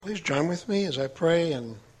Please join with me as I pray,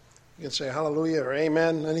 and you can say hallelujah or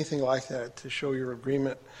amen, anything like that to show your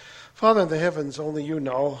agreement. Father in the heavens, only you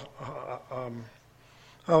know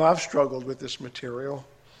how I've struggled with this material.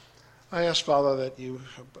 I ask, Father, that you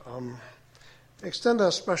extend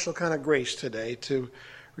a special kind of grace today to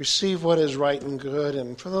receive what is right and good,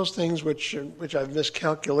 and for those things which I've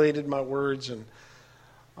miscalculated my words, and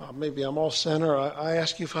maybe I'm off center, I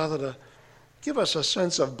ask you, Father, to give us a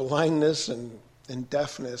sense of blindness and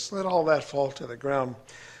deafness. Let all that fall to the ground.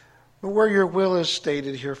 But where your will is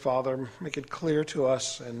stated here, Father, make it clear to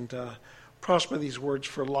us and prosper these words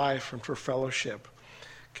for life and for fellowship.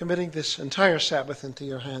 Committing this entire Sabbath into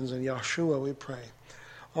your hands, in Yahshua we pray.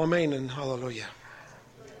 Amen and hallelujah.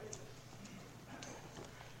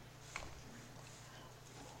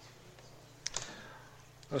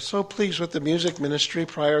 I was so pleased with the music ministry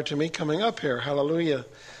prior to me coming up here. Hallelujah.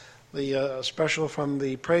 The special from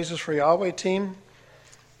the Praises for Yahweh team,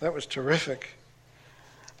 that was terrific.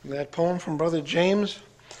 And that poem from Brother James.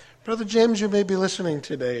 Brother James, you may be listening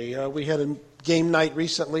today. We had a game night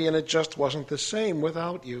recently, and it just wasn't the same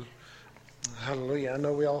without you. Hallelujah. I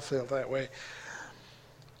know we all feel that way.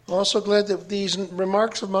 I'm also glad that these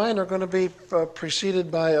remarks of mine are going to be preceded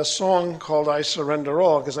by a song called I Surrender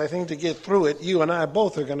All, because I think to get through it, you and I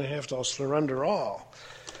both are going to have to surrender all.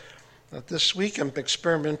 This week I'm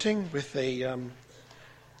experimenting with a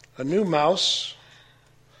new mouse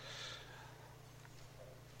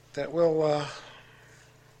that will,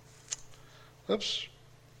 see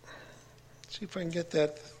if I can get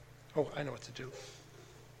that. Oh, I know what to do.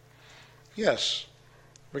 Yes,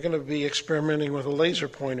 we're going to be experimenting with a laser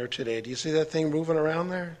pointer today. Do you see that thing moving around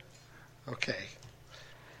there? Okay.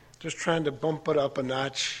 Just trying to bump it up a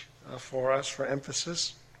notch for us, for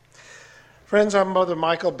emphasis. Friends, I'm Brother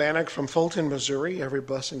Michael Bannock from Fulton, Missouri. Every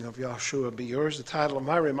blessing of Yahshua be yours. The title of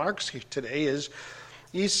my remarks here today is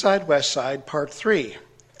East Side, West Side, Part 3,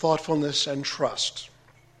 Thoughtfulness and Trust.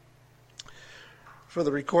 For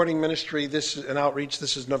the recording ministry, this is an outreach.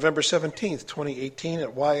 This is November 17th, 2018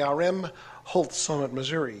 at YRM, Holt Summit,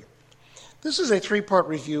 Missouri. This is a three-part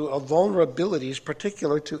review of vulnerabilities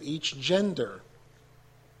particular to each gender.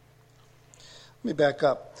 Let me back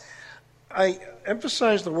up. I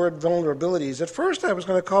emphasized the word vulnerabilities. At first I was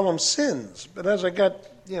going to call them sins, but as I got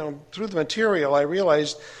through the material, I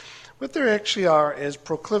realized what there actually are is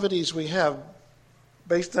proclivities we have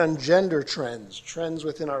based on gender trends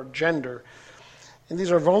within our gender. And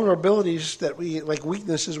these are vulnerabilities that we, like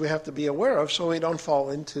weaknesses, we have to be aware of so we don't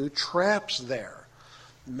fall into traps there.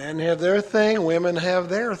 Men have their thing, women have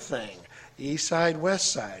their thing. East side,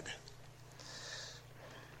 west side.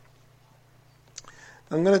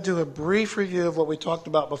 I'm going to do a brief review of what we talked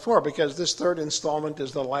about before because this third installment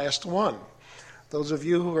is the last one. Those of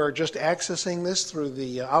you who are just accessing this through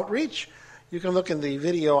the outreach, you can look in the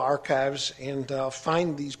video archives and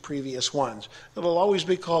find these previous ones. It'll always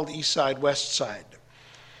be called East Side, West Side.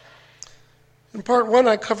 In part one,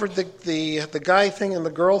 I covered the guy thing and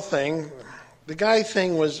the girl thing. The guy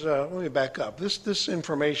thing was, let me back up. This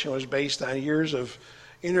information was based on years of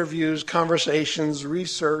interviews, conversations,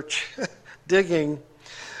 research, digging.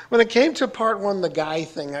 When it came to part one, the guy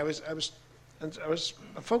thing, I was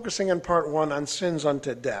focusing in part one on sins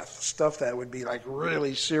unto death, stuff that would be like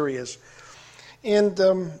really serious. And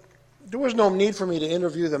there was no need for me to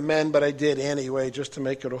interview the men, but I did anyway, just to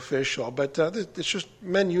make it official. But it's just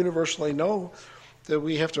men universally know that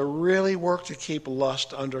we have to really work to keep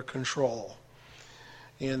lust under control.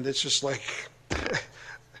 And it's just like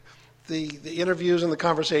the interviews and the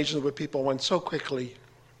conversations with people went so quickly.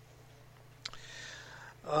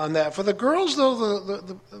 On that. For the girls, though,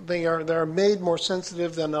 they're made more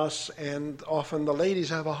sensitive than us, and often the ladies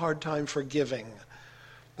have a hard time forgiving.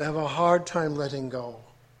 They have a hard time letting go.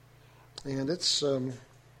 And it's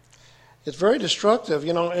very destructive,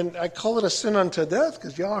 and I call it a sin unto death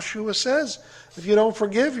because Yahshua says, if you don't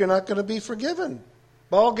forgive, you're not going to be forgiven.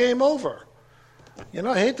 Ball game over.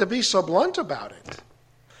 I hate to be so blunt about it.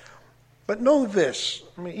 But know this,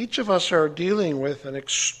 each of us are dealing with an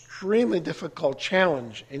extremely difficult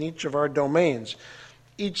challenge in each of our domains,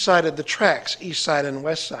 each side of the tracks, east side and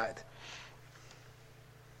west side.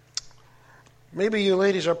 Maybe you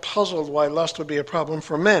ladies are puzzled why lust would be a problem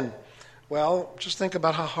for men. Well, just think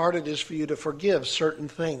about how hard it is for you to forgive certain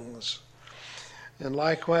things. And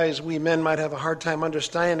likewise, we men might have a hard time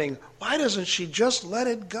understanding, why doesn't she just let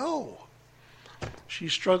it go?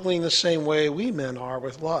 She's struggling the same way we men are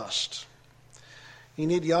with lust. You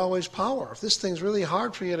need Yahweh's power. If this thing's really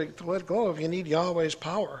hard for you to let go of, you need Yahweh's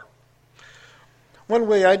power. One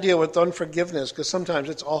way I deal with unforgiveness, because sometimes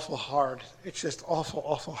it's awful hard. It's just awful,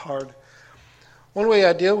 awful hard. One way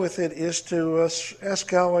I deal with it is to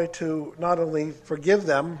ask Yahweh to not only forgive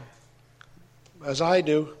them, as I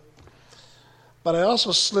do, but I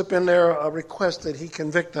also slip in there a request that he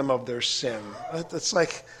convict them of their sin. It's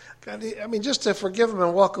like, I mean, just to forgive them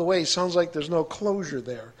and walk away sounds like there's no closure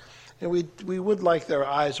there. And we would like their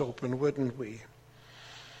eyes open, wouldn't we?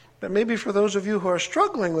 But maybe for those of you who are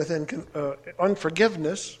struggling with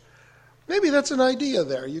unforgiveness, maybe that's an idea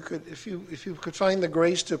there. You could, if you could find the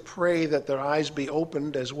grace to pray that their eyes be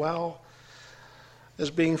opened as well as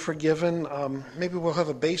being forgiven, maybe we'll have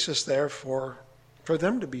a basis there for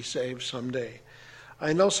them to be saved someday.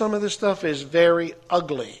 I know some of this stuff is very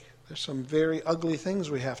ugly. There's some very ugly things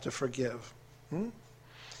we have to forgive.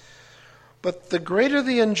 But the greater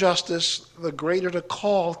the injustice, the greater the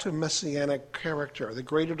call to messianic character, the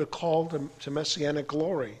greater the call to messianic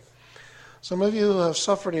glory. Some of you have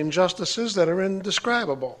suffered injustices that are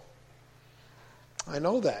indescribable. I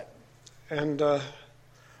know that.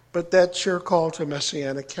 But that's your call to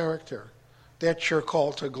messianic character. That's your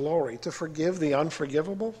call to glory, to forgive the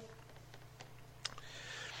unforgivable.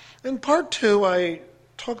 In part 2, I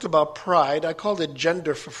talked about pride. I called it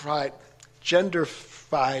genderfied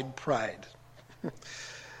pride.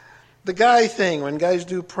 The guy thing, when guys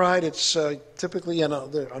do pride, it's typically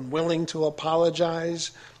they're unwilling to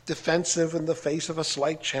apologize, defensive in the face of a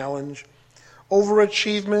slight challenge.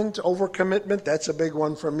 Overachievement, overcommitment, that's a big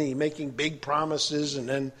one for me, making big promises and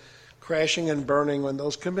then crashing and burning when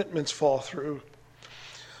those commitments fall through.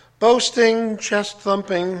 Boasting, chest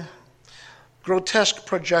thumping, grotesque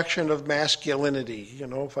projection of masculinity. You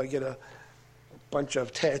know, if I get a bunch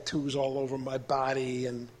of tattoos all over my body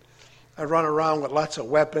and I run around with lots of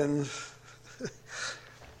weapons.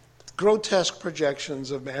 Grotesque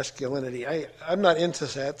projections of masculinity. I'm not into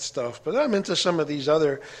that stuff, but I'm into some of these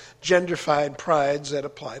other genderfied prides that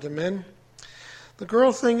apply to men. The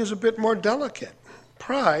girl thing is a bit more delicate.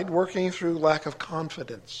 Pride working through lack of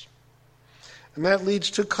confidence. And that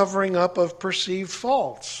leads to covering up of perceived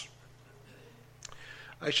faults.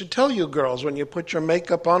 I should tell you, girls, when you put your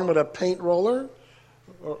makeup on with a paint roller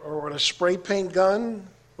or with a spray paint gun,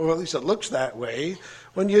 or at least it looks that way,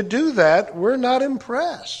 when you do that, we're not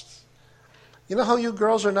impressed. You know how you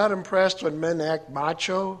girls are not impressed when men act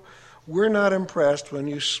macho? We're not impressed when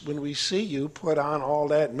we see you put on all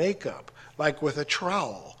that makeup, like with a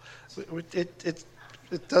trowel.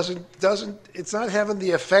 It doesn't. It's not having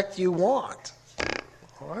the effect you want.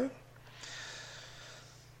 All right?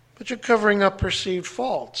 But you're covering up perceived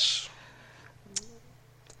faults.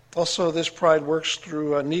 Also, this pride works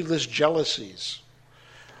through needless jealousies.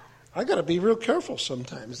 I got to be real careful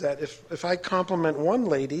sometimes that if I compliment one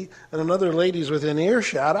lady and another lady's within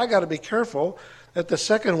earshot, I got to be careful that the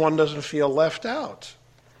second one doesn't feel left out.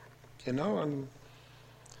 You know,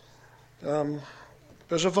 and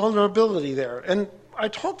there's a vulnerability there. And I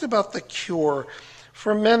talked about the cure.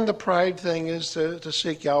 For men, the pride thing is to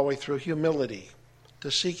seek Yahweh through humility, to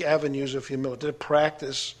seek avenues of humility, to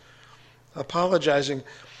practice apologizing.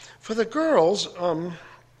 For the girls,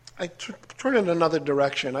 I turned in another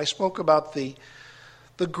direction. I spoke about the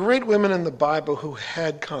great women in the Bible who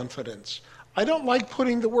had confidence. I don't like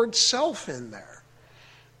putting the word self in there.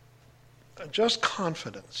 Just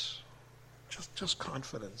confidence. Just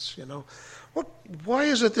confidence, you know. Why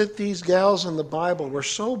is it that these gals in the Bible were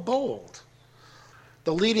so bold?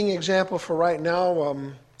 The leading example for right now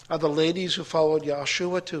are the ladies who followed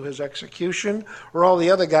Yahshua to his execution, where all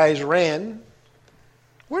the other guys ran.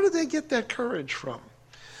 Where did they get that courage from?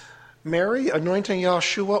 Mary anointing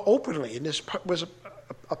Yahshua openly, and this was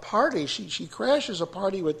a party. She crashes a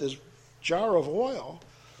party with this jar of oil,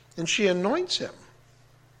 and she anoints him.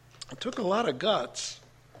 It took a lot of guts.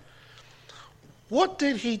 What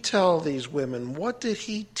did he tell these women? What did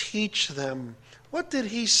he teach them? What did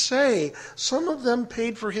he say? Some of them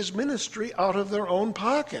paid for his ministry out of their own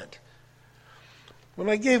pocket. When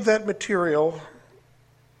I gave that material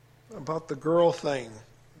about the girl thing,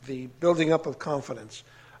 the building up of confidence,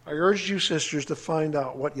 I urged you sisters to find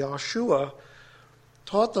out what Yahshua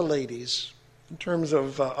taught the ladies in terms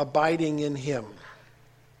of abiding in him.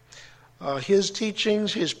 His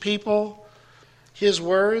teachings, his people, his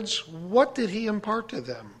words, what did he impart to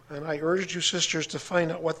them? And I urged you sisters to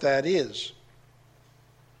find out what that is.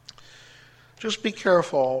 Just be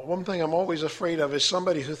careful. One thing I'm always afraid of is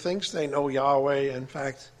somebody who thinks they know Yahweh. In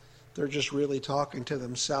fact, they're just really talking to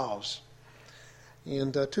themselves.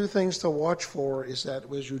 And two things to watch for is that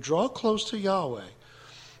as you draw close to Yahweh,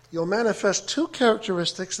 you'll manifest two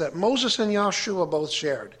characteristics that Moses and Yahshua both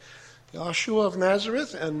shared. Yahshua of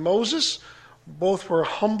Nazareth and Moses both were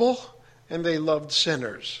humble and they loved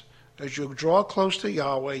sinners. As you draw close to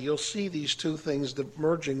Yahweh, you'll see these two things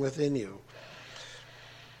merging within you.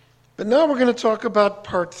 But now we're going to talk about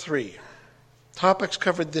part 3. Topics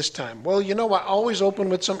covered this time. Well, you know, I always open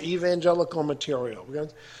with some evangelical material. We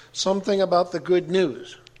got something about the good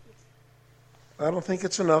news. I don't think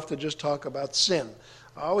it's enough to just talk about sin.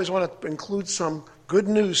 I always want to include some good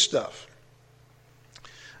news stuff.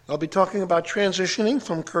 I'll be talking about transitioning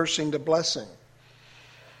from cursing to blessing.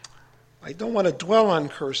 I don't want to dwell on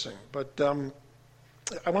cursing, but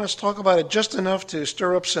I want to talk about it just enough to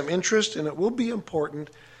stir up some interest, and it will be important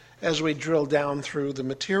as we drill down through the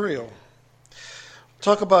material.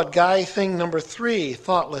 Talk about guy thing number 3,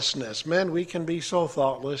 thoughtlessness. Men, we can be so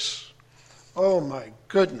thoughtless. Oh my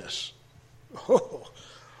goodness. Oh,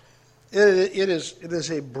 it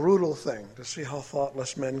is a brutal thing to see how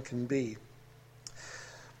thoughtless men can be.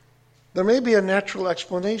 There may be a natural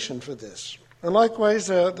explanation for this. And likewise,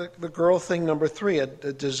 the girl thing number 3, a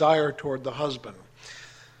desire toward the husband.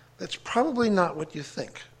 That's probably not what you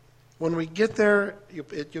think. When we get there, you're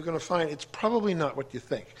going to find it's probably not what you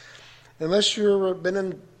think. Unless you've been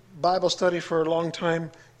in Bible study for a long time,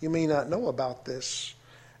 you may not know about this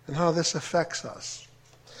and how this affects us.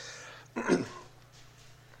 Okay,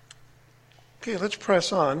 let's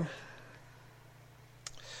press on.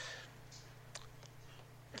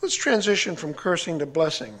 Let's transition from cursing to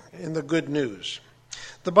blessing in the good news.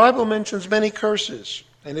 The Bible mentions many curses,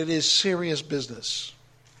 and it is serious business.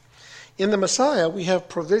 In the Messiah, we have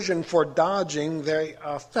provision for dodging the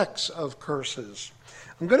effects of curses.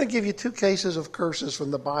 I'm going to give you 2 cases of curses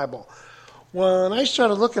from the Bible. When I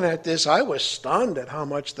started looking at this, I was stunned at how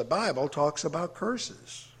much the Bible talks about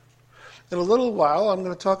curses. In a little while, I'm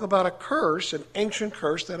going to talk about a curse, an ancient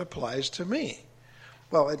curse that applies to me.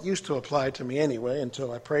 Well, it used to apply to me anyway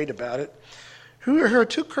until I prayed about it. Here are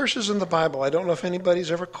 2 curses in the Bible. I don't know if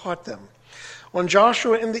anybody's ever caught them. When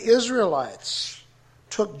Joshua and the Israelites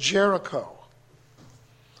took Jericho,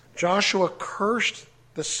 Joshua cursed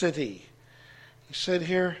the city. He said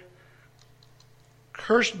here,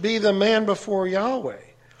 "Cursed be the man before Yahweh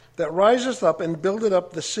that riseth up and buildeth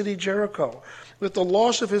up the city Jericho. With the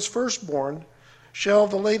loss of his firstborn shall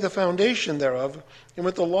lay the foundation thereof, and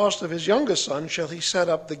with the loss of his youngest son shall he set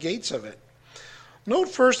up the gates of it." Note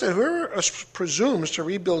first that whoever presumes to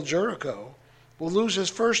rebuild Jericho will lose his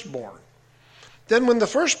firstborn. Then when the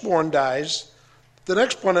firstborn dies, the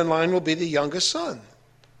next one in line will be the youngest son.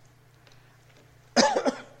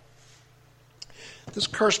 This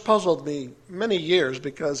curse puzzled me many years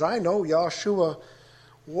because I know Joshua,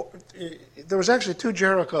 there was actually 2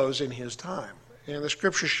 Jerichos in his time. And the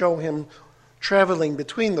scriptures show him traveling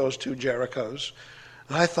between those 2 Jerichos.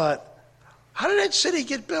 And I thought, how did that city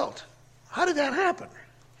get built? How did that happen?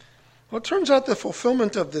 Well, it turns out the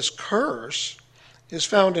fulfillment of this curse is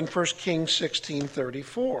found in 1 Kings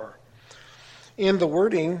 16:34. And the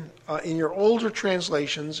wording in your older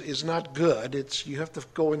translations is not good. You have to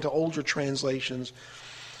go into older translations.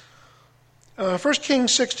 1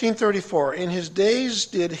 Kings 16:34. In his days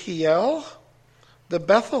did Hiel, the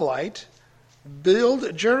Bethelite,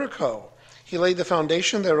 build Jericho. He laid the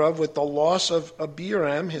foundation thereof with the loss of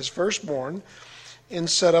Abiram, his firstborn, and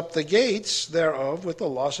set up the gates thereof with the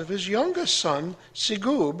loss of his youngest son,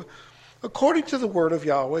 Segub, according to the word of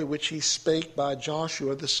Yahweh, which he spake by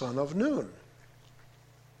Joshua the son of Nun.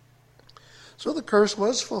 So the curse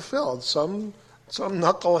was fulfilled. Some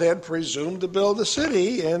knucklehead presumed to build a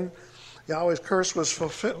city, and Yahweh's curse was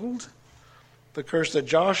fulfilled, the curse that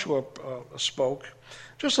Joshua spoke.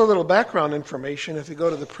 Just a little background information. If you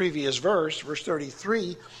go to the previous verse, verse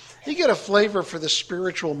 33, you get a flavor for the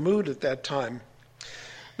spiritual mood at that time.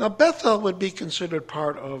 Now, Bethel would be considered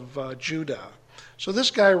part of Judah. So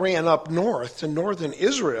this guy ran up north to northern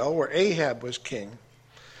Israel, where Ahab was king.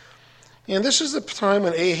 And this is the time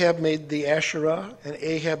when Ahab made the Asherah, and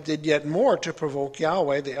Ahab did yet more to provoke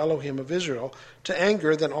Yahweh, the Elohim of Israel, to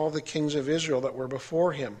anger than all the kings of Israel that were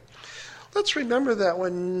before him. Let's remember that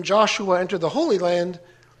when Joshua entered the Holy Land,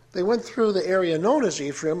 they went through the area known as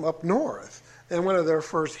Ephraim up north, and one of their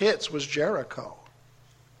first hits was Jericho.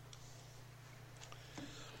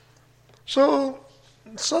 So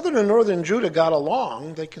southern and northern Judah got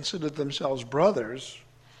along. They considered themselves brothers,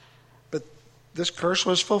 but this curse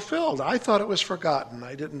was fulfilled. I thought it was forgotten.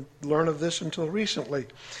 I didn't learn of this until recently.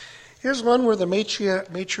 Here's one where the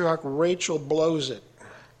matriarch Rachel blows it,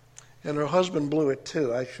 and her husband blew it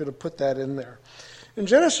too. I should have put that in there. In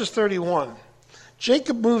Genesis 31,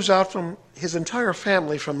 Jacob moves out from his entire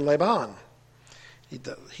family from Laban.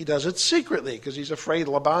 He does it secretly because he's afraid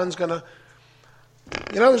Laban's going to...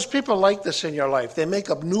 there's people like this in your life. They make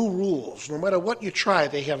up new rules. No matter what you try,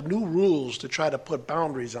 they have new rules to try to put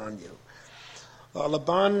boundaries on you.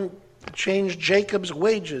 Laban changed Jacob's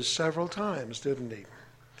wages several times, didn't he?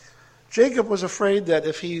 Jacob was afraid that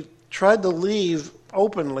if he tried to leave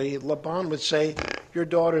openly, Laban would say, your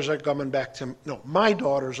daughters are coming back to me. No, my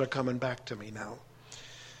daughters are coming back to me now.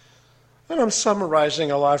 And I'm summarizing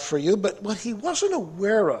a lot for you, but what he wasn't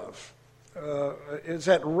aware of is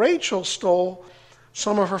that Rachel stole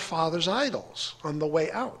some of her father's idols on the way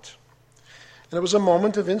out. And it was a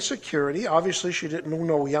moment of insecurity. Obviously, she didn't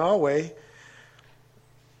know Yahweh.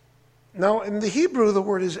 Now, in the Hebrew, the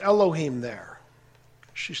word is Elohim there.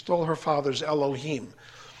 She stole her father's Elohim.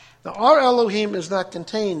 Now, our Elohim is not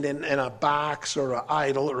contained in a box or an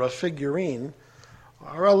idol or a figurine.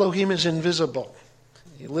 Our Elohim is invisible.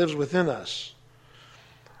 He lives within us.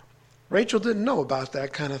 Rachel didn't know about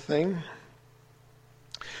that kind of thing.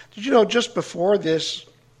 Did you know just before this,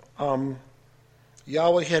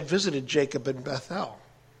 Yahweh had visited Jacob in Bethel?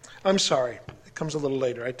 I'm sorry, it comes a little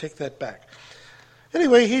later. I take that back.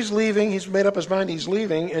 Anyway, he's leaving. He's made up his mind he's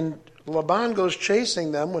leaving, and Laban goes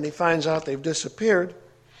chasing them when he finds out they've disappeared.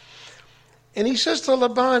 And he says to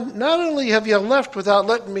Laban, not only have you left without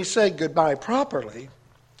letting me say goodbye properly,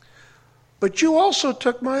 but you also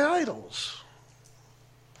took my idols.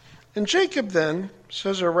 And Jacob then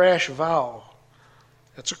says a rash vow.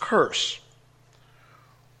 It's a curse.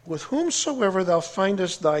 With whomsoever thou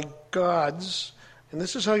findest thy gods, and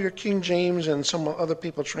this is how your King James and some other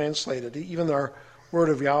people translate it, even our Word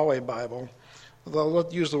of Yahweh Bible, they'll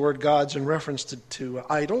use the word gods in reference to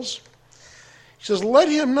idols. He says, let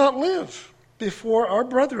him not live before our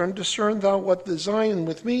brethren, discern thou what design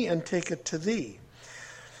with me, and take it to thee.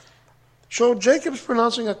 So Jacob's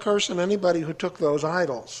pronouncing a curse on anybody who took those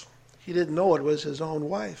idols. He didn't know it was his own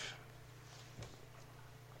wife.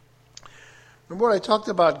 Remember what I talked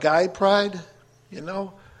about guy pride? You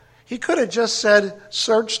know, he could have just said,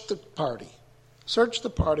 search the party. Search the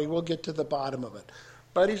party, we'll get to the bottom of it.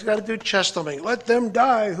 But he's got to do chest thumping. Let them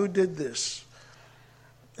die who did this.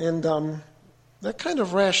 And that kind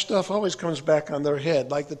of rash stuff always comes back on their head,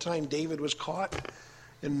 like the time David was caught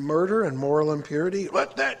in murder and moral impurity.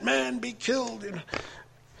 Let that man be killed.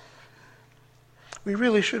 We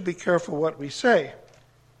really should be careful what we say.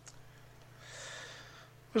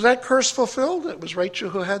 Was that curse fulfilled? It was Rachel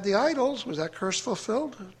who had the idols. Was that curse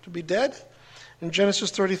fulfilled, to be dead? In Genesis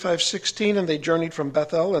 35:16, and they journeyed from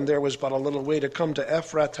Bethel, and there was but a little way to come to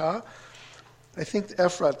Ephratah. I think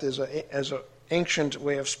Ephrat is an ancient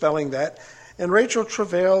way of spelling that. And Rachel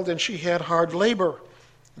travailed, and she had hard labor.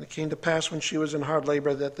 And it came to pass when she was in hard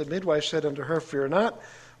labor that the midwife said unto her, fear not,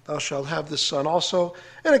 thou shalt have this son also.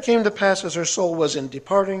 And it came to pass as her soul was in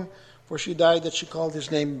departing, for she died, that she called his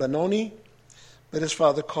name Benoni, but his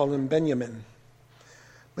father called him Benjamin.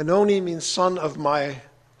 Benoni means son of my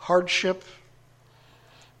hardship,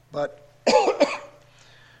 but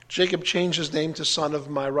Jacob changed his name to son of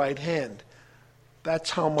my right hand.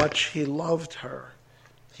 That's how much he loved her.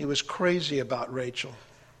 He was crazy about Rachel.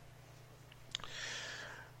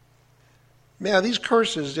 Yeah, these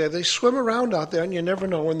curses, they swim around out there, and you never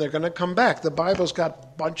know when they're going to come back. The Bible's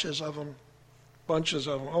got bunches of them. Bunches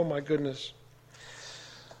of them. Oh, my goodness.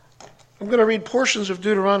 I'm going to read portions of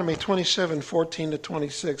Deuteronomy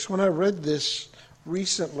 27:14-26. When I read this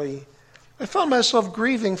recently, I found myself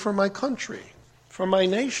grieving for my country, for my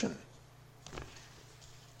nation.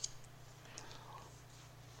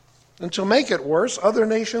 And to make it worse, other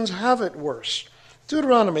nations have it worse.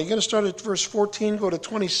 Deuteronomy, you're going to start at verse 14, go to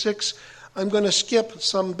 26. I'm going to skip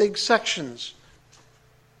some big sections.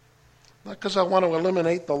 Not because I want to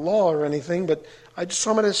eliminate the law or anything, but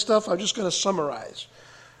some of this stuff I'm just going to summarize.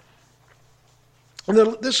 And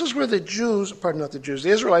this is where the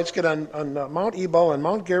Israelites get on Mount Ebal and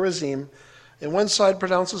Mount Gerizim, and one side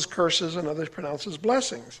pronounces curses and others pronounces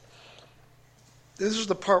blessings. This is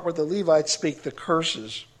the part where the Levites speak the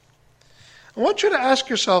curses. I want you to ask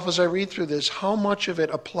yourself as I read through this, how much of it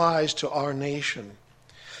applies to our nation?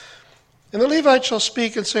 And the Levites shall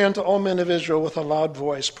speak and say unto all men of Israel with a loud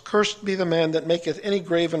voice, cursed be the man that maketh any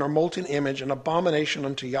graven or molten image, an abomination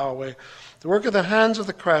unto Yahweh, the work of the hands of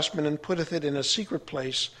the craftsman, and putteth it in a secret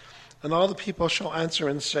place. And all the people shall answer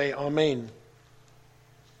and say, Amen.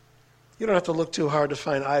 You don't have to look too hard to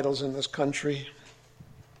find idols in this country.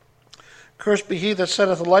 Cursed be he that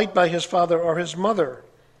setteth light by his father or his mother.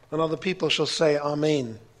 And all the people shall say,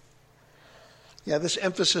 Amen. Yeah, this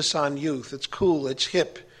emphasis on youth. It's cool, it's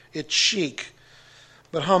hip, it's chic.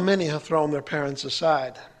 But how many have thrown their parents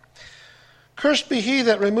aside? Cursed be he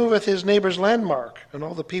that removeth his neighbor's landmark. And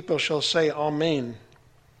all the people shall say, Amen.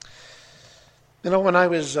 You know, when I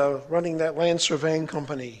was running that land surveying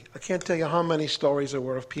company, I can't tell you how many stories there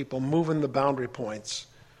were of people moving the boundary points.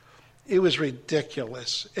 It was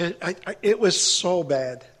ridiculous. It was so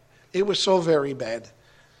bad. It was so very bad.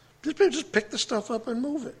 Just pick the stuff up and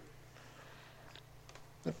move it.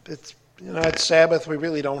 It's Sabbath. We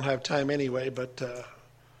really don't have time anyway, but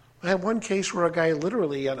I had one case where a guy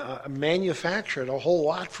literally manufactured a whole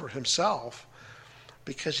lot for himself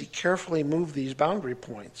because he carefully moved these boundary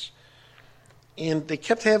points. And they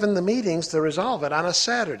kept having the meetings to resolve it on a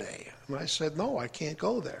Saturday. And I said, no, I can't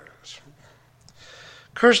go there.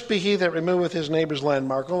 Cursed be he that removeth his neighbor's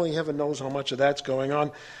landmark. Only heaven knows how much of that's going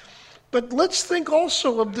on. But let's think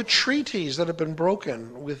also of the treaties that have been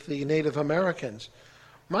broken with the Native Americans.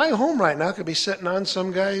 My home right now could be sitting on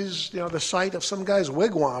some guy's, the site of some guy's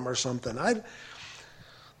wigwam or something.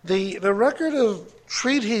 The record of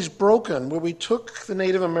treaties broken where we took the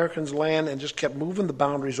Native Americans' land and just kept moving the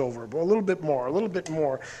boundaries over, a little bit more, a little bit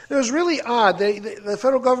more. It was really odd. The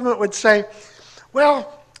federal government would say,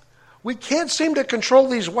 well, we can't seem to control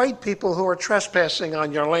these white people who are trespassing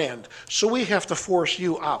on your land, so we have to force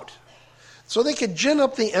you out. So they could gin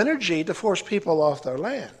up the energy to force people off their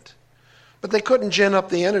land. But they couldn't gin up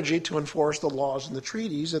the energy to enforce the laws and the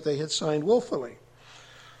treaties that they had signed willfully.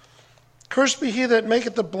 Cursed be he that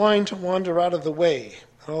maketh the blind to wander out of the way,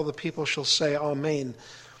 and all the people shall say, Amen.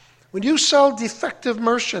 When you sell defective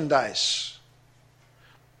merchandise,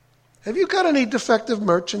 have you got any defective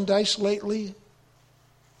merchandise lately?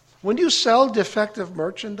 When you sell defective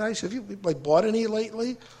merchandise, have you bought any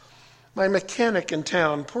lately? My mechanic in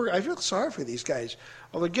town, I feel sorry for these guys.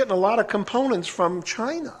 Well, they're getting a lot of components from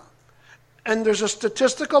China. And there's a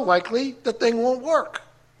statistical likely the thing won't work.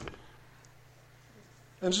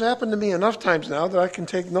 And it's happened to me enough times now that I can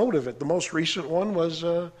take note of it. The most recent one was,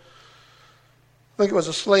 I think it was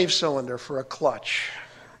a slave cylinder for a clutch.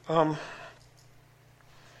 They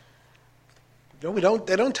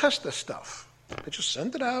don't test this stuff. They just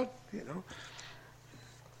send it out,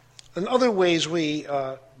 In other ways, we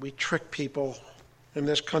trick people in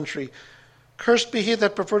this country. Cursed be he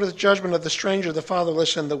that perverteth the judgment of the stranger, the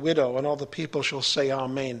fatherless, and the widow, and all the people shall say,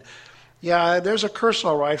 Amen. Yeah, there's a curse,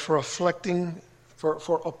 all right, for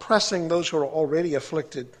oppressing those who are already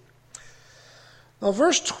afflicted. Now,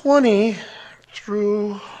 verse 20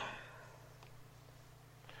 through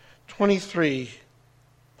 23.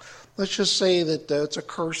 Let's just say that it's a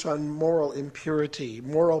curse on moral impurity,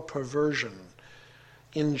 moral perversion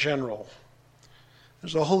in general.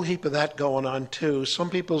 There's a whole heap of that going on too. Some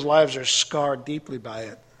people's lives are scarred deeply by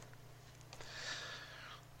it.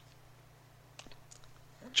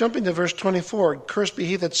 Jumping to verse 24, cursed be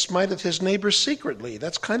he that smiteth his neighbor secretly.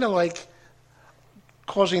 That's kind of like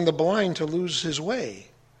causing the blind to lose his way,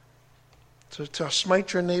 to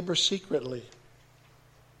smite your neighbor secretly.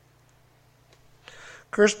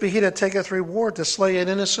 Cursed be he that taketh reward to slay an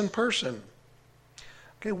innocent person.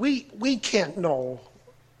 Okay, we can't know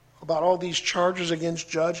about all these charges against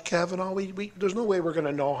Judge Kavanaugh. There's no way we're going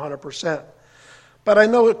to know 100%. But I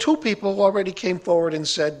know 2 people already came forward and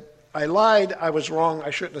said, I lied, I was wrong,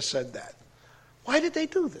 I shouldn't have said that. Why did they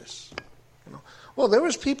do this? Well, there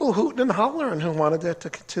was people hooting and hollering who wanted that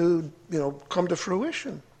to come to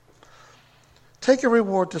fruition. Take a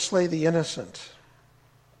reward to slay the innocent.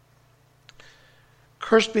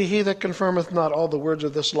 Cursed be he that confirmeth not all the words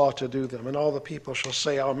of this law to do them, and all the people shall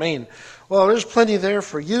say, Amen. Well, there's plenty there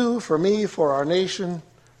for you, for me, for our nation,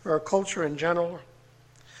 for our culture in general.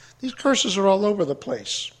 These curses are all over the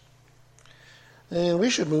place. And we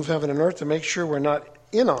should move heaven and earth to make sure we're not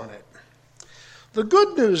in on it. The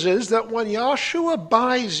good news is that when Yahshua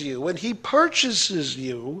buys you, when he purchases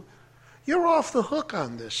you, you're off the hook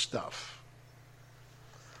on this stuff.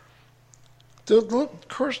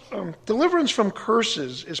 Deliverance from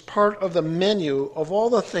curses is part of the menu of all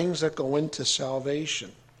the things that go into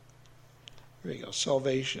salvation. There you go,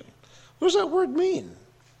 salvation. What does that word mean?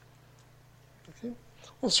 Okay.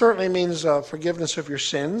 Well, it certainly means forgiveness of your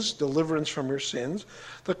sins, deliverance from your sins,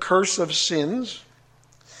 the curse of sins,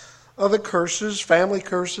 other curses, family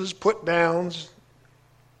curses, put downs.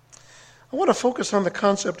 I want to focus on the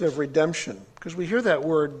concept of redemption, because we hear that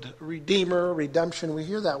word, redeemer, redemption, we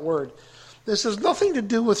hear that word. This has nothing to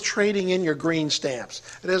do with trading in your green stamps.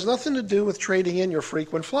 It has nothing to do with trading in your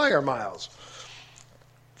frequent flyer miles.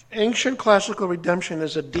 Ancient classical redemption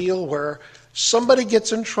is a deal where somebody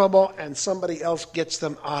gets in trouble and somebody else gets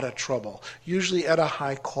them out of trouble, usually at a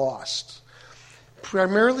high cost.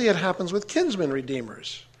 Primarily it happens with kinsman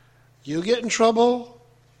redeemers. You get in trouble,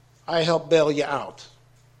 I help bail you out.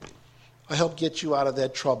 I help get you out of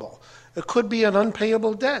that trouble. It could be an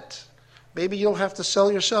unpayable debt. Maybe you'll have to sell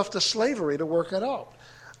yourself to slavery to work it out.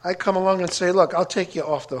 I come along and say, look, I'll take you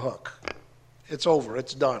off the hook. It's over.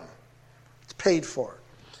 It's done. It's paid for.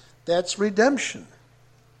 That's redemption.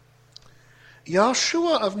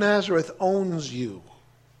 Yahshua of Nazareth owns you.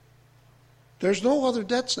 There's no other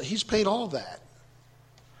debts. He's paid all that.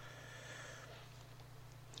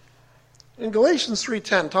 In Galatians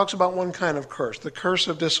 3:10 talks about one kind of curse, the curse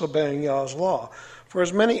of disobeying Yahweh's law. For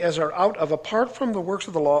as many as are apart from the works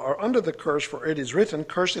of the law are under the curse, for it is written,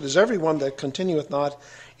 cursed is everyone that continueth not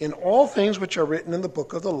in all things which are written in the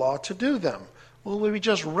book of the law to do them. Well, we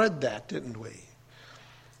just read that, didn't we?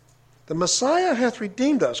 The Messiah hath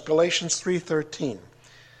redeemed us, Galatians 3:13.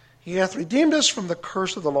 He hath redeemed us from the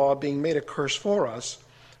curse of the law, being made a curse for us.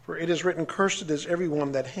 For it is written, cursed is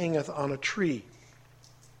everyone that hangeth on a tree.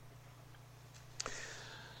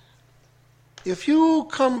 If you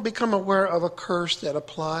become aware of a curse that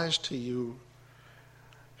applies to you,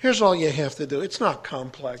 here's all you have to do. It's not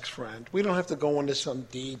complex, friend. We don't have to go into some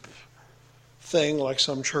deep thing like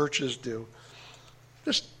some churches do.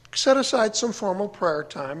 Just set aside some formal prayer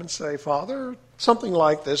time and say, Father, something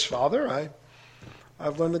like this, Father,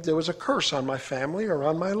 I've learned that there was a curse on my family or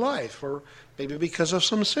on my life, or maybe because of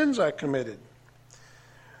some sins I committed.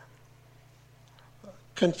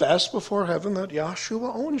 Confess before heaven that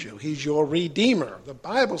Yahshua owns you. He's your Redeemer. The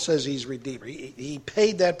Bible says He's Redeemer. He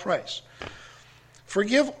paid that price.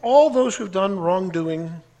 Forgive all those who've done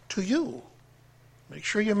wrongdoing to you. Make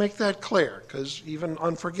sure you make that clear, because even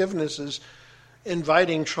unforgiveness is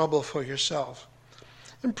inviting trouble for yourself.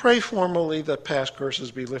 And pray formally that past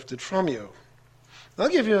curses be lifted from you. I'll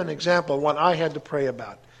give you an example, one I had to pray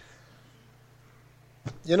about.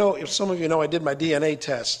 You know, if some of you know, I did my DNA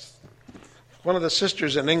test. One of the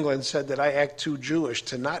sisters in England said that I act too Jewish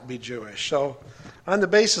to not be Jewish. So on the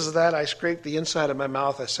basis of that, I scraped the inside of my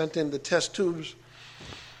mouth. I sent in the test tubes.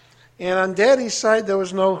 And on Daddy's side, there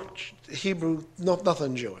was no Hebrew,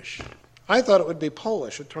 nothing Jewish. I thought it would be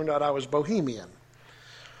Polish. It turned out I was Bohemian.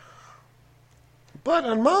 But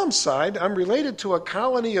on Mom's side, I'm related to a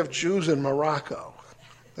colony of Jews in Morocco.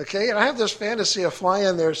 Okay, and I have this fantasy of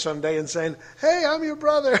flying there someday and saying, hey, I'm your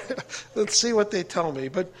brother. Let's see what they tell me.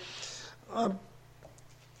 But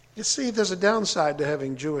you see, there's a downside to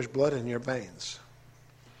having Jewish blood in your veins.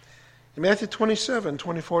 In Matthew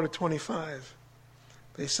 27:24-25,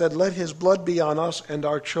 they said, let his blood be on us and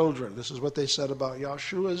our children. This is what they said about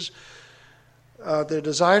Yahshua's, their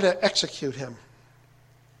desire to execute him.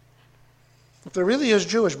 If there really is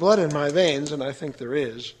Jewish blood in my veins, and I think there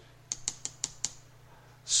is,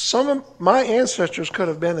 some of my ancestors could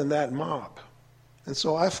have been in that mob. And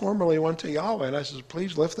so I formally went to Yahweh and I said,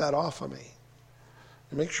 please lift that off of me.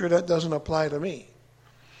 And make sure that doesn't apply to me.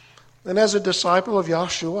 And as a disciple of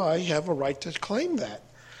Yahshua, I have a right to claim that.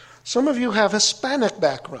 Some of you have Hispanic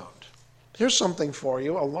background. Here's something for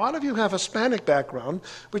you. A lot of you have Hispanic background,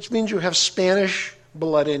 which means you have Spanish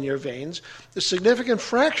blood in your veins. The significant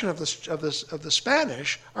fraction of the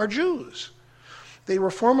Spanish are Jews. They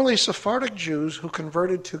were formerly Sephardic Jews who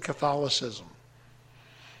converted to Catholicism.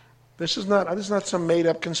 This is not some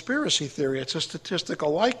made-up conspiracy theory. It's a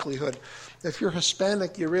statistical likelihood. If you're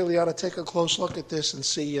Hispanic, you really ought to take a close look at this and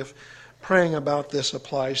see if praying about this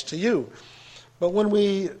applies to you. But when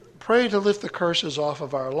we pray to lift the curses off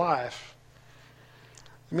of our life,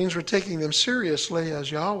 it means we're taking them seriously as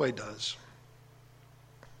Yahweh does.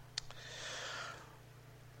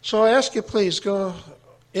 So I ask you, please, go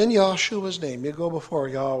in Yahshua's name. You go before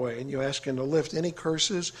Yahweh and you ask Him to lift any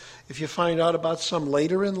curses. If you find out about some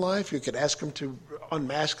later in life, you could ask Him to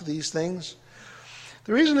unmask these things.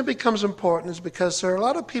 The reason it becomes important is because there are a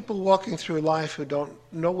lot of people walking through life who don't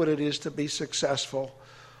know what it is to be successful.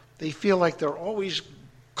 They feel like they're always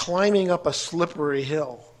climbing up a slippery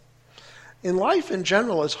hill. In life in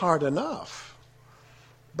general, it's hard enough.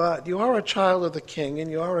 But you are a child of the King and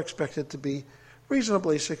you are expected to be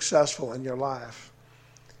reasonably successful in your life.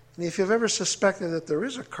 And if you've ever suspected that there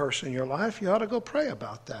is a curse in your life, you ought to go pray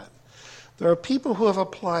about that. There are people who have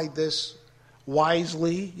applied this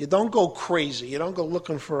wisely. You don't go crazy. You don't go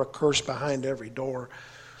looking for a curse behind every door.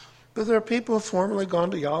 But there are people who have formally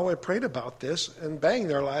gone to Yahweh, prayed about this, and bang,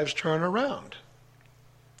 their lives turn around.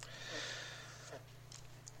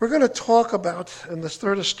 We're going to talk about, in this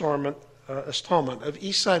third installment of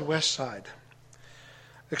East Side, West Side,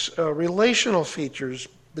 relational features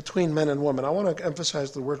between men and women. I want to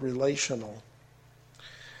emphasize the word relational.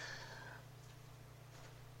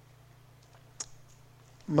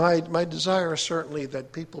 My desire is certainly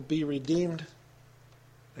that people be redeemed,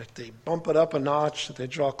 that they bump it up a notch, that they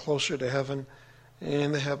draw closer to heaven,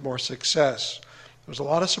 and they have more success. There was a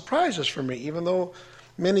lot of surprises for me. Even though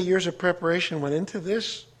many years of preparation went into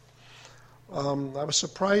this, I was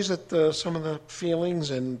surprised at some of the feelings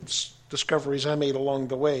and discoveries I made along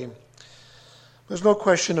the way. There's no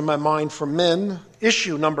question in my mind for men.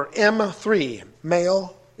 Issue number M3,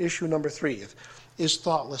 male, issue number 3, is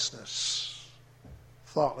thoughtlessness.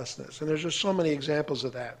 Thoughtlessness. And there's just so many examples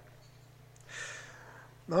of that.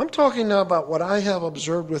 Now, I'm talking now about what I have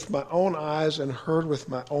observed with my own eyes and heard with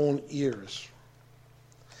my own ears.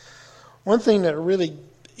 One thing that really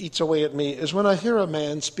eats away at me is when I hear a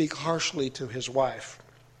man speak harshly to his wife.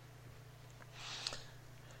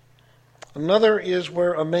 Another is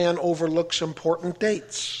where a man overlooks important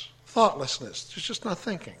dates, thoughtlessness, just not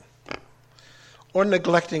thinking, or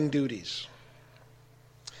neglecting duties.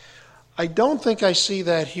 I don't think I see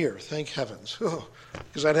that here, thank heavens,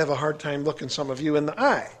 because I'd have a hard time looking some of you in the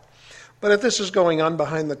eye. But if this is going on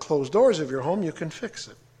behind the closed doors of your home, you can fix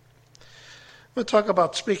it. I'm going to talk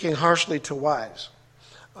about speaking harshly to wives.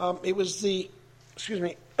 It was the,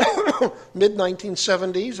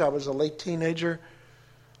 mid-1970s. I was a late teenager,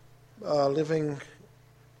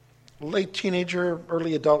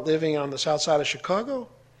 early adult living on the south side of Chicago.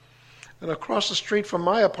 And across the street from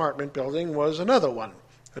my apartment building was another one,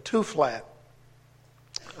 a 2-flat.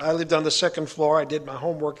 I lived on the second floor. I did my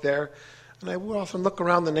homework there. And I would often look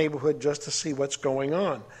around the neighborhood just to see what's going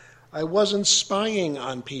on. I wasn't spying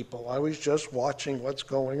on people. I was just watching what's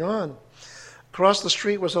going on. Across the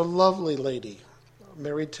street was a lovely lady,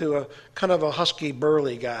 married to a kind of a husky,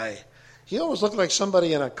 burly guy. He always looked like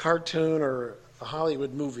somebody in a cartoon or a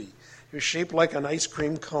Hollywood movie. He was shaped like an ice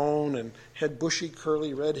cream cone and had bushy,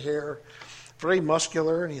 curly red hair, very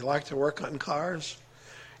muscular, and he liked to work on cars.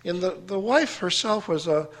 And the wife herself was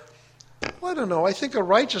I think a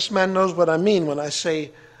righteous man knows what I mean when I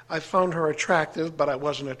say I found her attractive, but I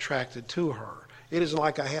wasn't attracted to her. It isn't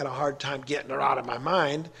like I had a hard time getting her out of my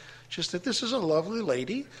mind, just that this is a lovely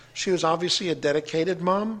lady. She was obviously a dedicated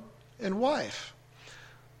mom and wife.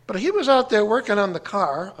 But he was out there working on the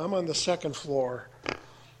car. I'm on the second floor.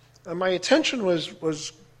 And my attention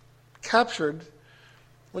was captured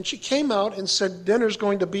when she came out and said, dinner's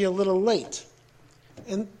going to be a little late.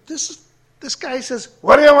 And this guy says,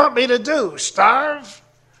 what do you want me to do, starve?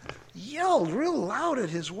 Yelled real loud at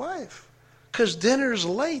his wife because dinner's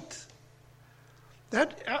late.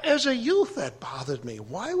 That, as a youth, that bothered me.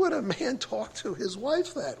 Why would a man talk to his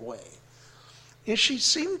wife that way? And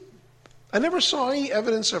I never saw any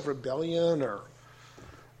evidence of rebellion, or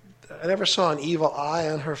I never saw an evil eye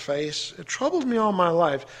on her face. It troubled me all my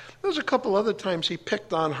life. There was a couple other times he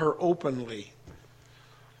picked on her openly.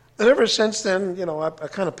 And ever since then, I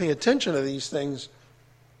kind of pay attention to these things.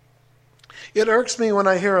 It irks me when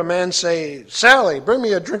I hear a man say, Sally, bring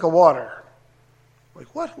me a drink of water.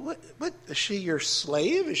 Like, what? Is she your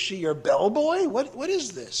slave? Is she your bellboy? What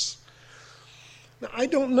is this? Now, I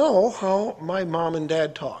don't know how my mom and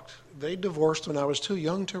dad talked. They divorced when I was too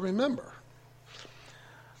young to remember.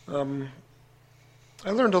 I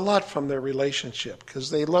learned a lot from their relationship because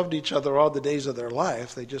they loved each other all the days of their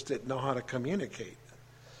life. They just didn't know how to communicate.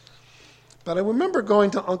 But I remember going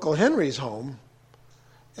to Uncle Henry's home,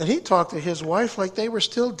 and he talked to his wife like they were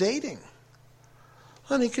still dating.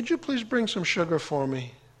 Honey, could you please bring some sugar for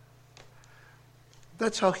me?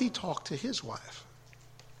 That's how he talked to his wife.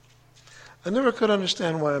 I never could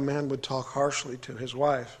understand why a man would talk harshly to his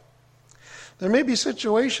wife. There may be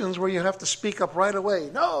situations where you have to speak up right away.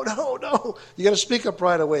 No. You got to speak up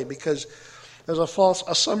right away because there's a false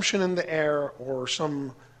assumption in the air, or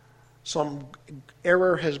some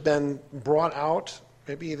error has been brought out.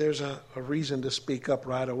 Maybe there's a reason to speak up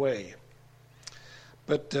right away.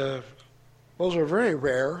 But those are very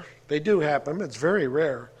rare. They do happen. It's very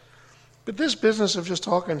rare. But this business of just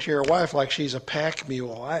talking to your wife like she's a pack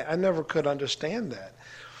mule, I never could understand that.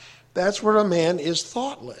 That's where a man is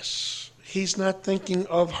thoughtless. He's not thinking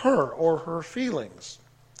of her or her feelings.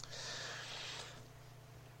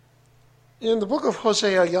 In the book of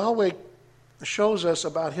Hosea, Yahweh shows us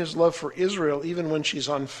about his love for Israel even when she's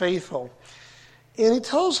unfaithful. And he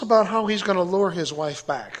tells about how he's going to lure his wife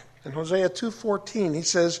back. In Hosea 2:14, he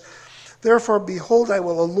says, Therefore, behold, I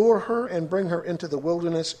will allure her and bring her into the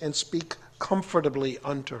wilderness and speak comfortably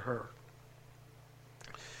unto her.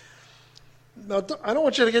 Now, I don't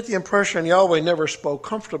want you to get the impression Yahweh never spoke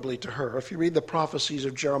comfortably to her. If you read the prophecies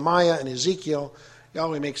of Jeremiah and Ezekiel,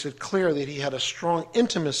 Yahweh makes it clear that he had a strong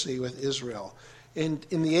intimacy with Israel. In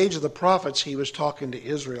the age of the prophets, he was talking to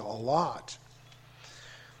Israel a lot.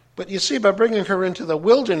 But you see, by bringing her into the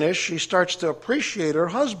wilderness, she starts to appreciate her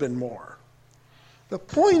husband more. The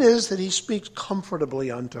point is that he speaks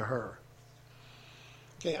comfortably unto her.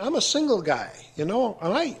 Okay, I'm a single guy, and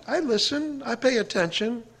I listen, I pay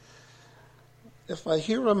attention. If I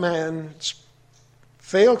hear a man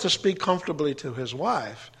fail to speak comfortably to his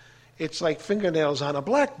wife, it's like fingernails on a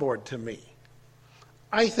blackboard to me.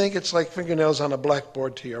 I think it's like fingernails on a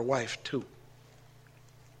blackboard to your wife, too.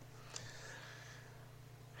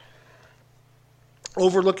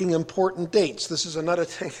 Overlooking important dates. This is another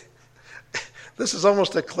thing. This is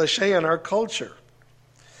almost a cliche in our culture.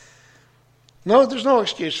 No, there's no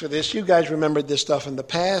excuse for this. You guys remembered this stuff in the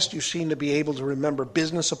past. You seem to be able to remember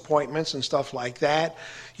business appointments and stuff like that.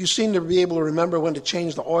 You seem to be able to remember when to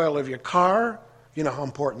change the oil of your car. You know how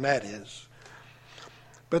important that is.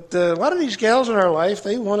 But a lot of these gals in our life,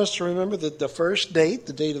 they want us to remember the first date,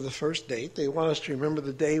 the date of the first date. They want us to remember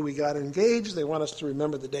the day we got engaged. They want us to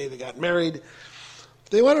remember the day they got married.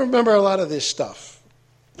 They want to remember a lot of this stuff.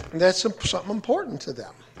 And that's something important to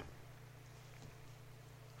them.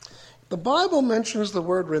 The Bible mentions the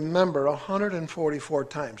word remember 144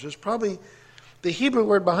 times. There's probably, the Hebrew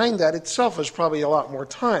word behind that itself is probably a lot more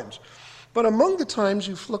times. But among the times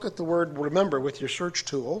you look at the word remember with your search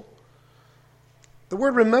tool, the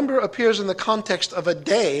word remember appears in the context of a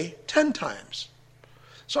day 10 times.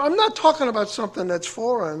 So I'm not talking about something that's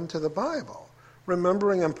foreign to the Bible.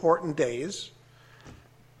 Remembering important days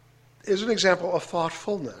is an example of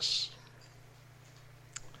thoughtfulness,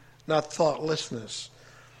 not thoughtlessness.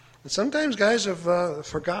 And sometimes guys have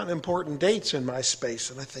forgotten important dates in my space,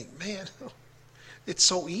 and I think, man, it's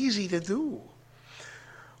so easy to do.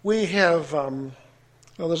 We have, well,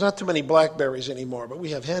 there's not too many Blackberries anymore, but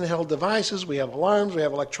we have handheld devices, we have alarms, we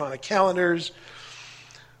have electronic calendars.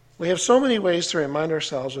 We have so many ways to remind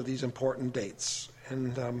ourselves of these important dates.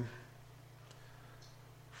 And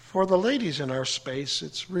for the ladies in our space,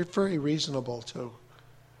 it's very reasonable to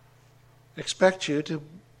expect you to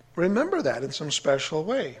remember that in some special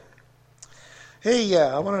way. Hey,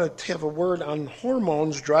 I wanted to have a word on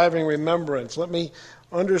hormones driving remembrance. Let me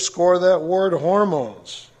underscore that word,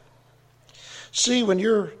 hormones. See, when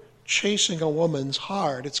you're chasing a woman's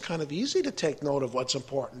heart, it's kind of easy to take note of what's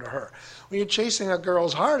important to her. When you're chasing a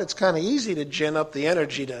girl's heart, it's kind of easy to gin up the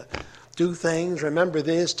energy to do things, remember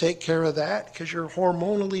this, take care of that, because you're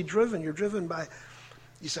hormonally driven. You're driven by,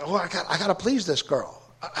 you say, oh, I got to please this girl.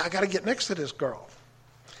 I got to get next to this girl.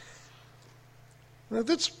 Now,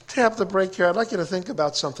 let's tap the brake here. I'd like you to think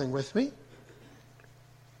about something with me.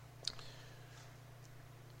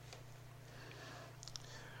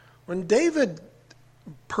 When David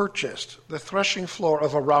purchased the threshing floor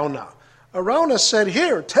of Araunah said,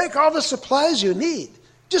 here, take all the supplies you need.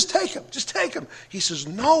 Just take them. He says,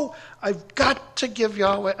 no, I've got to give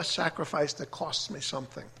Yahweh a sacrifice that costs me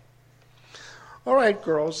something. All right,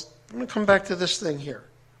 girls, I'm going to come back to this thing here.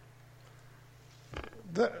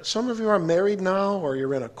 Some of you are married now, or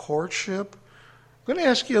you're in a courtship. I'm going to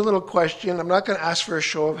ask you a little question. I'm not going to ask for a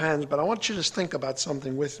show of hands, but I want you to just think about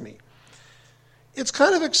something with me. It's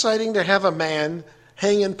kind of exciting to have a man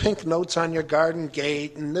hanging pink notes on your garden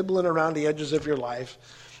gate and nibbling around the edges of your life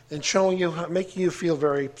and showing you, making you feel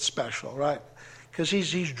very special, right? Because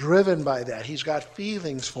he's driven by that. He's got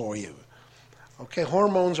feelings for you. Okay,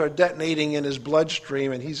 hormones are detonating in his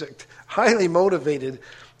bloodstream, and he's highly motivated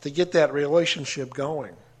to get that relationship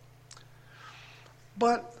going.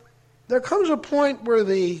 But there comes a point where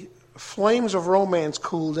the flames of romance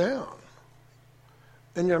cool down,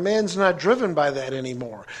 and your man's not driven by that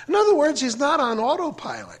anymore. In other words, he's not on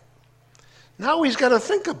autopilot. Now he's got to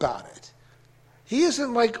think about it. He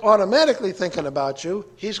isn't like automatically thinking about you.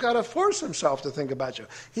 He's got to force himself to think about you.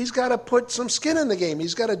 He's got to put some skin in the game.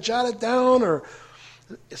 He's got to jot it down or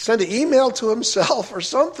send an email to himself or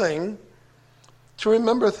something to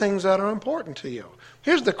remember things that are important to you.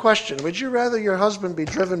 Here's the question. Would you rather your husband be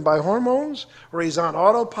driven by hormones, where he's on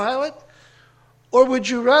autopilot? Or would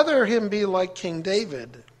you rather him be like King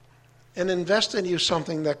David and invest in you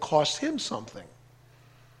something that costs him something?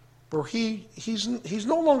 Where he's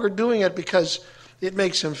no longer doing it because it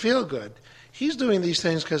makes him feel good. He's doing these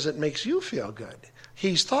things because it makes you feel good.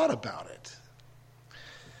 He's thought about it.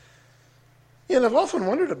 And I've often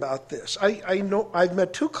wondered about this. I know I've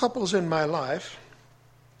met two couples in my life,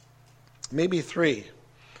 maybe three,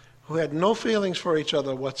 who had no feelings for each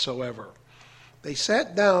other whatsoever. They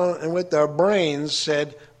sat down and with their brains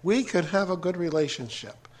said, we could have a good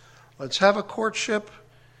relationship. Let's have a courtship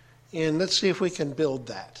and let's see if we can build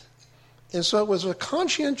that. And so it was a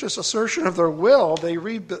conscientious assertion of their will. They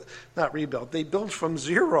they built from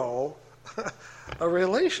zero a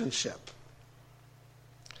relationship.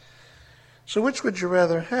 So which would you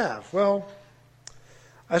rather have? Well,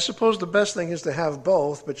 I suppose the best thing is to have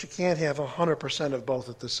both, but you can't have 100% of both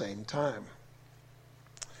at the same time.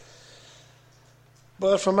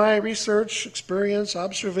 But from my research, experience,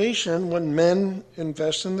 observation, when men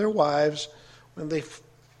invest in their wives, not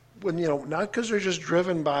because they're just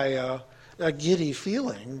driven by a giddy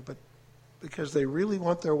feeling, but because they really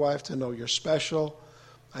want their wife to know you're special.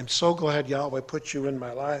 I'm so glad Yahweh put you in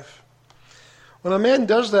my life. When a man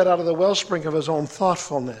does that out of the wellspring of his own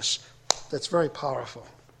thoughtfulness, that's very powerful.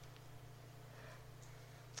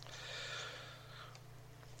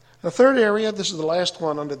 The third area, this is the last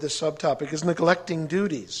one under this subtopic, is neglecting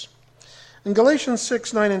duties. In Galatians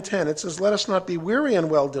 6, 9, and 10, it says, "Let us not be weary in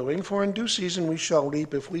well-doing, for in due season we shall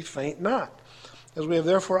reap if we faint not. As we have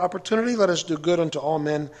therefore opportunity, let us do good unto all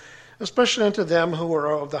men, especially unto them who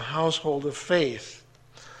are of the household of faith."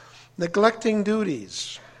 Neglecting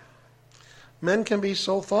duties. Men can be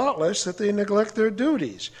so thoughtless that they neglect their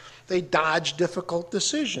duties. They dodge difficult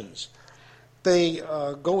decisions. They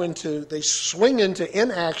swing into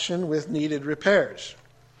inaction with needed repairs.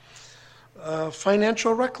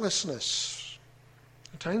 Financial recklessness.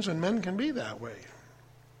 At times when men can be that way,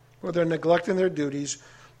 where they're neglecting their duties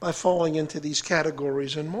by falling into these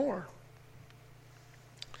categories and more.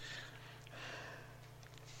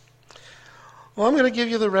 Well, I'm going to give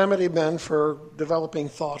you the remedy, Ben, for developing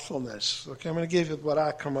thoughtfulness. Okay, I'm going to give you what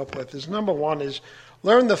I come up with. Number one is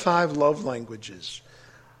learn the 5 love languages.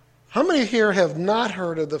 How many here have not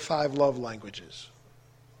heard of the 5 love languages?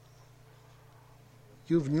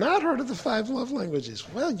 You've not heard of the 5 love languages.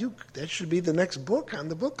 Well, that should be the next book on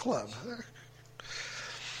the book club.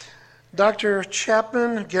 Dr.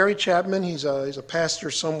 Chapman, Gary Chapman, he's a pastor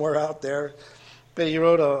somewhere out there, but he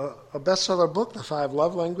wrote a bestseller book, The 5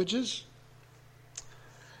 Love Languages.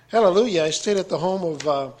 Hallelujah. I stayed at the home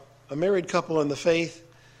of a married couple in the faith,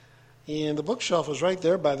 and the bookshelf was right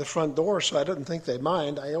there by the front door, so I didn't think they'd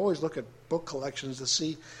mind. I always look at book collections to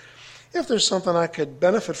see if there's something I could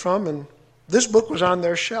benefit from, and this book was on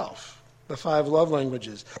their shelf, The 5 Love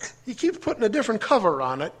Languages. He keeps putting a different cover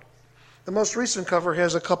on it. The most recent cover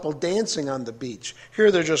has a couple dancing on the beach.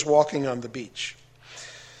 Here they're just walking on the beach.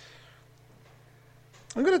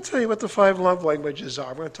 I'm going to tell you what the 5 love languages are.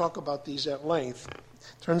 I'm going to talk about these at length.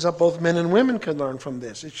 Turns out both men and women can learn from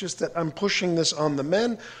this. It's just that I'm pushing this on the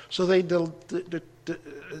men so they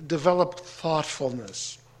develop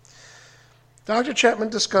thoughtfulness. Dr. Chapman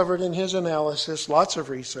discovered in his analysis, lots of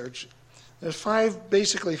research, there's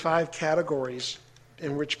basically five categories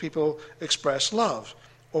in which people express love,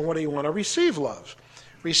 or what do you want to receive love?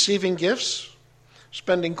 Receiving gifts,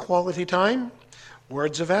 spending quality time,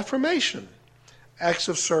 words of affirmation, acts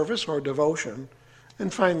of service or devotion,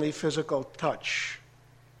 and finally physical touch.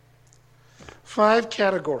 5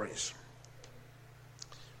 categories.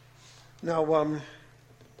 Now,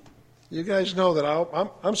 you guys know that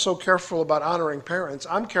I'm so careful about honoring parents.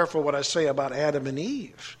 I'm careful what I say about Adam and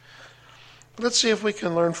Eve. Let's see if we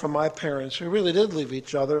can learn from my parents who really did love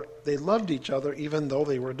each other. They loved each other even though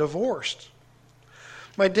they were divorced.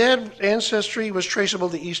 My dad's ancestry was traceable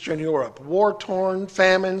to Eastern Europe. War-torn,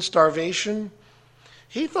 famine, starvation.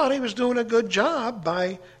 He thought he was doing a good job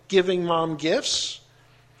by giving mom gifts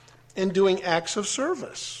and doing acts of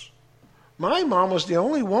service. My mom was the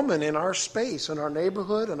only woman in our space, in our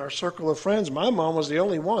neighborhood, in our circle of friends. My mom was the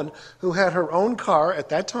only one who had her own car at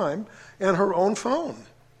that time and her own phone.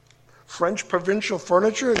 French provincial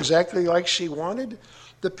furniture exactly like she wanted.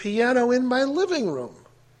 The piano in my living room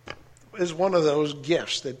is one of those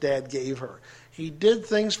gifts that Dad gave her. He did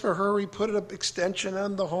things for her. He put an extension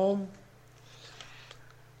on the home.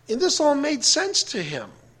 And this all made sense to him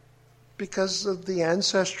because of the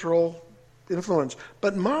ancestral influence.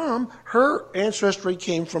 But Mom, her ancestry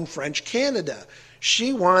came from French Canada.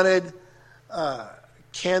 She wanted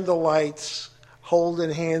candlelights,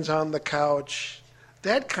 holding hands on the couch,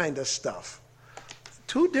 that kind of stuff.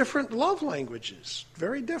 2 different love languages,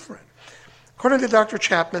 very different. According to Dr.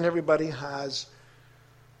 Chapman, everybody has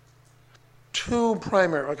 2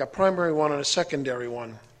 primary, like a primary one and a secondary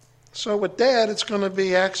one. So with Dad, it's going to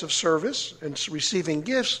be acts of service and receiving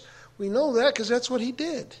gifts. We know that because that's what he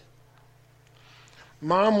did.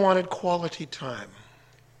 Mom wanted quality time.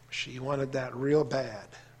 She wanted that real bad.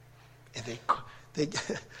 And they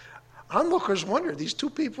onlookers wondered, these 2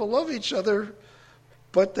 people love each other,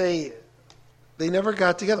 but they never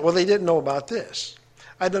got together. Well, they didn't know about this.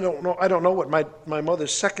 I don't know what my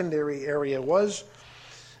mother's secondary area was.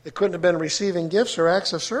 It couldn't have been receiving gifts or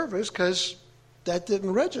acts of service because that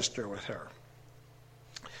didn't register with her.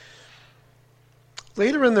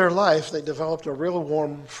 Later in their life, they developed a real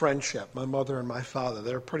warm friendship, my mother and my father.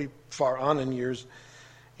 They were pretty far on in years.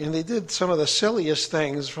 And they did some of the silliest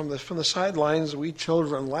things from the sidelines. We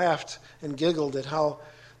children laughed and giggled at how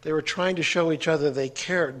they were trying to show each other they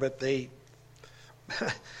cared, but they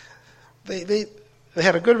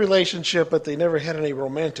had a good relationship, but they never had any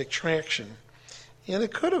romantic traction. And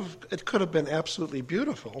it could have been absolutely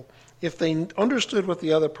beautiful if they understood what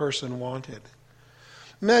the other person wanted.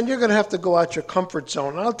 Men, you're going to have to go out your comfort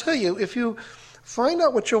zone. And I'll tell you, if you find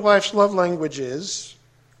out what your wife's love language is,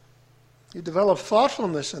 you develop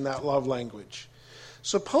thoughtfulness in that love language.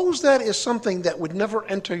 Suppose that is something that would never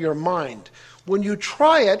enter your mind. When you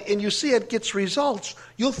try it and you see it gets results,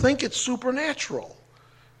 you'll think it's supernatural.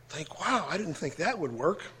 Think, wow, I didn't think that would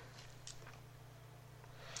work.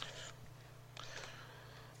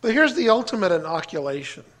 But here's the ultimate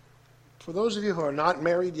inoculation. For those of you who are not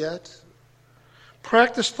married yet,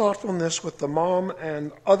 practice thoughtfulness with the mom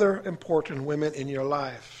and other important women in your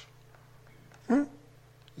life. You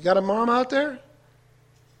got a mom out there?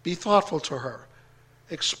 Be thoughtful to her.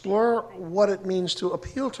 Explore what it means to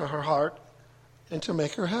appeal to her heart and to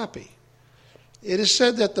make her happy. It is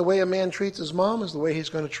said that the way a man treats his mom is the way he's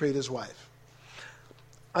going to treat his wife.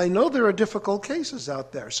 I know there are difficult cases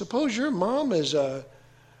out there. Suppose your mom is a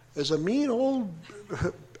mean old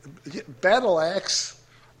battle axe.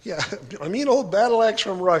 Yeah, a mean old battle axe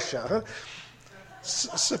from Russia. Huh?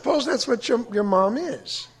 Suppose that's what your mom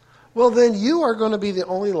is. Well, then you are going to be the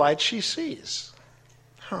only light she sees.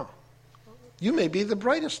 You may be the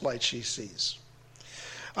brightest light she sees.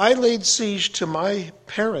 I laid siege to my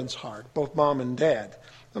parents' heart, both mom and dad.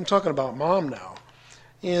 I'm talking about mom now.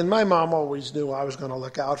 And my mom always knew I was going to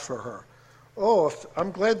look out for her.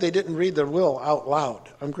 I'm glad they didn't read the will out loud.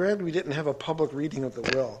 I'm glad we didn't have a public reading of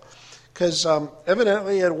the will. Because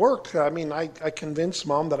evidently it worked. I mean, I convinced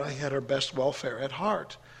Mom that I had her best welfare at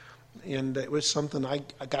heart. And it was something I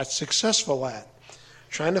got successful at,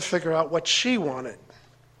 trying to figure out what she wanted.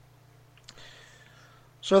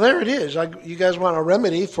 So there it is. You guys want a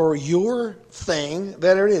remedy for your thing?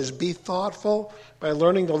 There it is. Be thoughtful by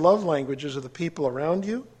learning the love languages of the people around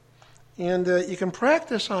you. And you can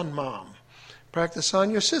practice on Mom. Practice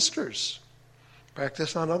on your sisters.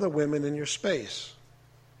 Practice on other women in your space.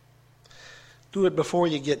 Do it before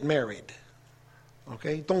you get married.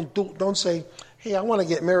 Okay? Don't say, hey, I want to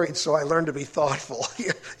get married so I learn to be thoughtful.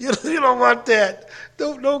 You don't want that.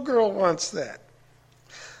 No girl wants that.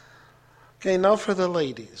 Okay, now for the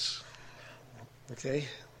ladies. Okay?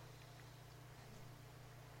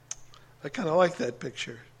 I kind of like that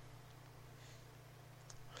picture.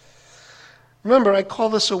 Remember, I call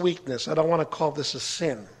this a weakness. I don't want to call this a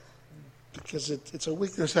sin, because it's a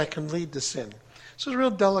weakness that can lead to sin. This is a real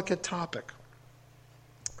delicate topic.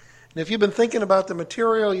 And if you've been thinking about the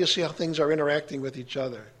material, you see how things are interacting with each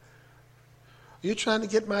other. Are you trying to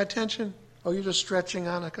get my attention? Oh, you're just stretching,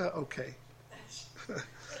 Annika? Okay.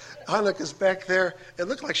 Annika's back there. It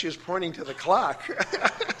looked like she was pointing to the clock.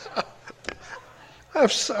 I'm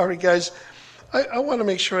sorry, guys. I want to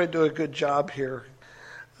make sure I do a good job here.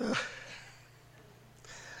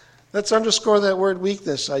 Let's underscore that word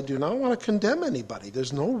weakness. I do not want to condemn anybody.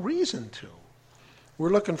 There's no reason to.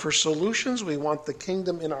 We're looking for solutions. We want the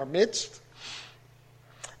kingdom in our midst.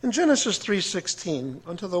 In Genesis 3:16,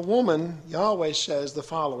 unto the woman, Yahweh says the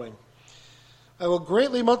following, I will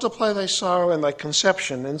greatly multiply thy sorrow and thy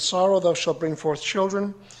conception. In sorrow thou shalt bring forth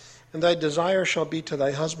children, and thy desire shall be to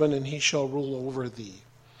thy husband, and he shall rule over thee.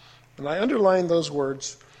 And I underline those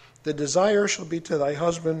words, the desire shall be to thy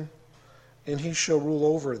husband, and he shall rule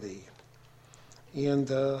over thee. And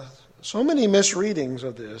so many misreadings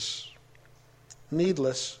of this,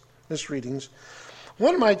 needless misreadings.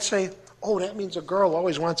 One might say, oh, that means a girl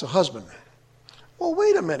always wants a husband. Well,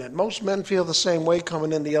 wait a minute. Most men feel the same way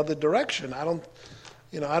coming in the other direction. I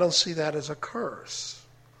don't see that as a curse.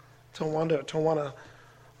 To want to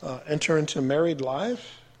enter into married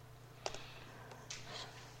life.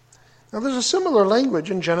 Now, there's a similar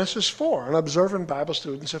language in Genesis 4, and observant Bible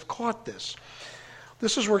students have caught this.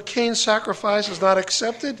 This is where Cain's sacrifice is not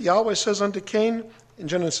accepted. Yahweh says unto Cain in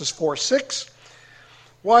Genesis 4:6,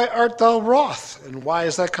 why art thou wroth, and why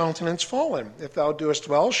is thy countenance fallen? If thou doest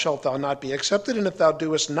well, shalt thou not be accepted, and if thou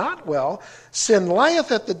doest not well, sin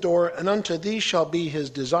lieth at the door, and unto thee shall be his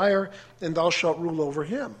desire, and thou shalt rule over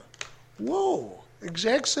him. Whoa,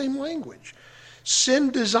 exact same language.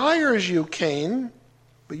 Sin desires you, Cain,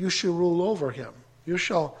 but you shall rule over him. You're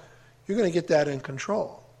going to get that in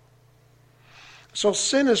control. So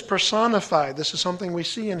sin is personified. This is something we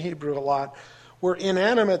see in Hebrew a lot, where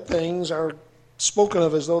inanimate things are spoken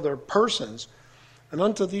of as though they're persons, and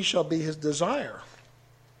unto thee shall be his desire.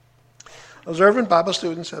 Observant Bible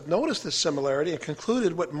students have noticed this similarity and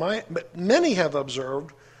concluded what many have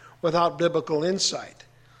observed without biblical insight.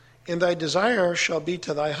 And thy desire shall be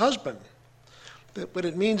to thy husband. What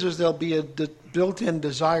it means is there'll be a built-in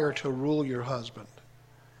desire to rule your husband.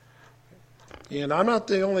 And I'm not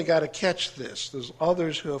the only guy to catch this. There's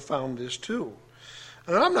others who have found this too.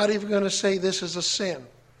 And I'm not even going to say this is a sin.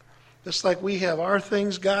 Just like we have our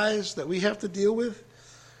things, guys, that we have to deal with.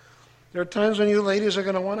 There are times when you ladies are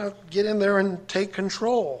going to want to get in there and take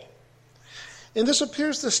control. And this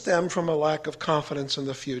appears to stem from a lack of confidence in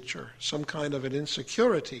the future, some kind of an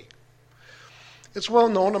insecurity. It's well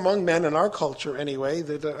known among men in our culture anyway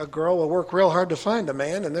that a girl will work real hard to find a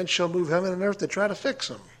man and then she'll move heaven and earth to try to fix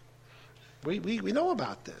him. We know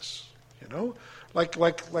about this,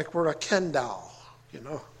 like we're a Ken doll,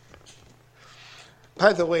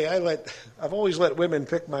 By the way, I've always let women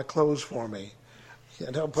pick my clothes for me,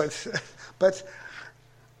 but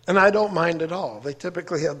and I don't mind at all. They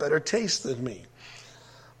typically have better taste than me.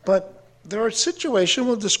 But there are situations,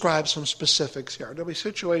 we'll describe some specifics here. There'll be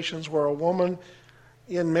situations where a woman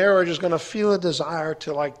in marriage is going to feel a desire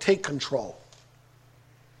to take control.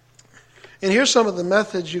 And here's some of the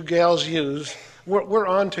methods you gals use. We're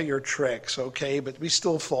on to your tricks, okay, but we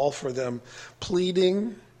still fall for them.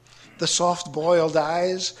 Pleading, the soft-boiled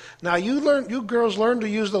eyes. Now, you girls learned to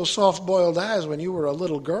use those soft-boiled eyes when you were a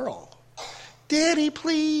little girl. Daddy,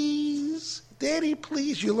 please. Daddy,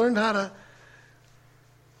 please. You learned how to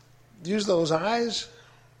use those eyes.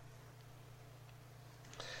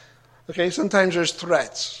 Okay, sometimes there's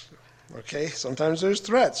threats. Okay, sometimes there's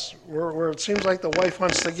threats where it seems like the wife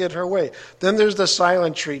wants to get her way. Then there's the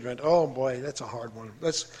silent treatment. Oh boy, that's a hard one.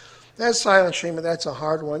 That's silent treatment, that's a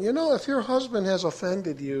hard one. If your husband has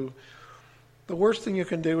offended you, the worst thing you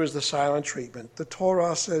can do is the silent treatment. The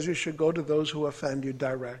Torah says you should go to those who offend you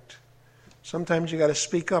direct. Sometimes you got to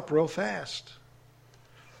speak up real fast.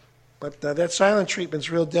 But that silent treatment's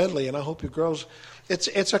real deadly, and I hope you girls,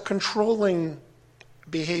 it's a controlling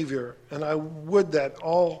behavior, and I would that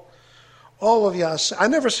all of you, I've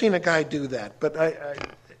never seen a guy do that, but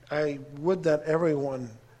I would that everyone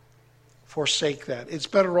forsake that. It's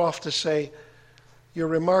better off to say, your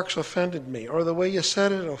remarks offended me, or the way you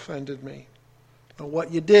said it offended me, or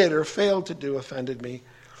what you did or failed to do offended me.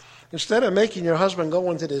 Instead of making your husband go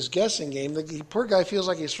into this guessing game, the poor guy feels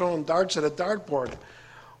like he's throwing darts at a dartboard.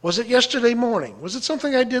 Was it yesterday morning? Was it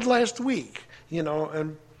something I did last week?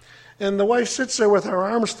 And the wife sits there with her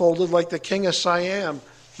arms folded like the king of Siam.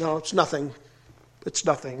 No, it's nothing. It's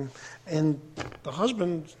nothing. And the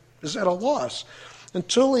husband is at a loss.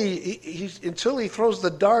 Until he throws the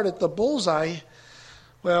dart at the bullseye,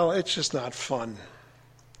 well, it's just not fun.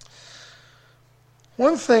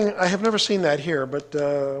 One thing, I have never seen that here, but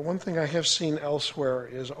one thing I have seen elsewhere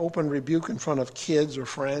is open rebuke in front of kids or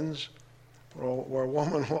friends, where a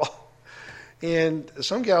woman will. And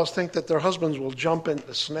some gals think that their husbands will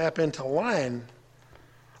snap into line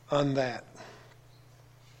on that.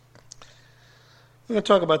 We're going to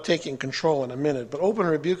talk about taking control in a minute, but open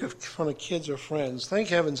rebuke in front of kids or friends. Thank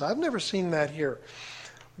heavens, I've never seen that here.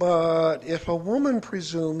 But if a woman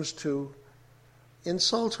presumes to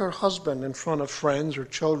insult her husband in front of friends or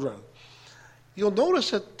children, you'll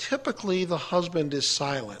notice that typically the husband is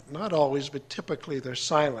silent. Not always, but typically they're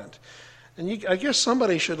silent. And I guess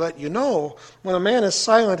somebody should let you know, when a man is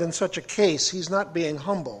silent in such a case, he's not being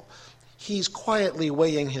humble. He's quietly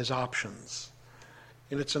weighing his options.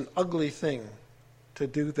 And it's an ugly thing to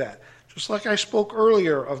do that. Just like I spoke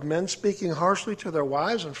earlier of men speaking harshly to their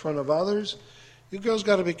wives in front of others, you girls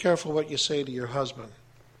got to be careful what you say to your husband,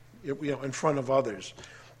 in front of others,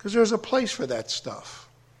 because there's a place for that stuff.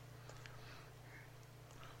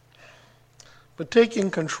 But taking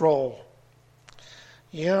control,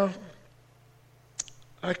 because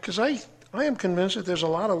I am convinced that there's a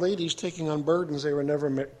lot of ladies taking on burdens they were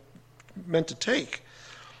never meant to take.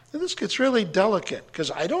 And this gets really delicate,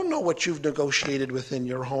 because I don't know what you've negotiated within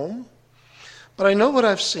your home, but I know what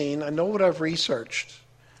I've seen, I know what I've researched,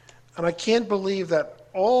 and I can't believe that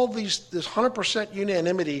all this 100%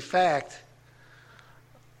 unanimity fact,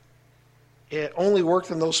 it only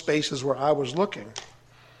worked in those spaces where I was looking,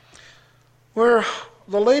 where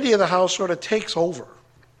the lady of the house sort of takes over.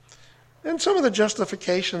 And some of the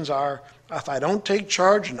justifications are, if I don't take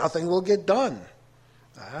charge, nothing will get done.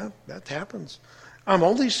 That happens. I'm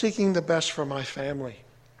only seeking the best for my family.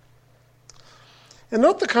 And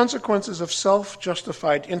note the consequences of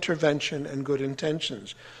self-justified intervention and good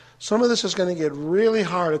intentions. Some of this is going to get really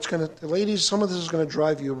hard. Ladies, some of this is going to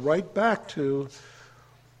drive you right back to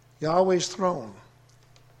Yahweh's throne.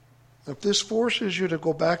 If this forces you to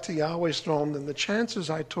go back to Yahweh's throne, then the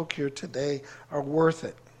chances I took here today are worth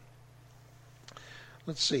it.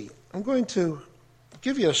 Let's see. I'm going to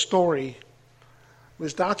give you a story. It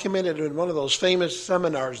was documented in one of those famous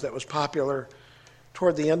seminars that was popular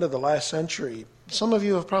toward the end of the last century. Some of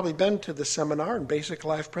you have probably been to the seminar in Basic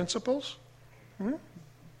Life Principles.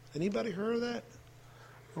 Anybody heard of that?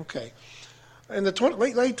 Okay. In the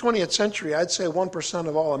late 20th century, I'd say 1%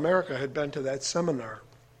 of all America had been to that seminar.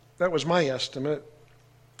 That was my estimate.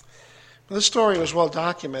 This story was well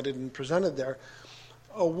documented and presented there.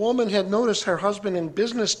 A woman had noticed her husband in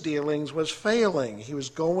business dealings was failing. He was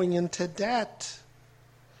going into debt.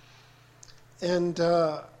 And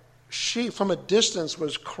she, from a distance,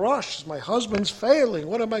 was crushed. My husband's failing.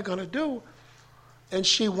 What am I going to do? And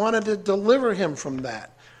she wanted to deliver him from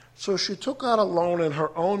that. So she took out a loan in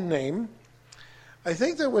her own name. I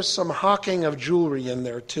think there was some hawking of jewelry in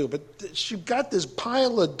there too, but she got this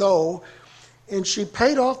pile of dough, and she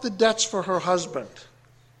paid off the debts for her husband.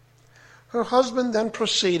 Her husband then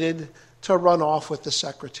proceeded to run off with the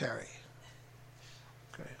secretary.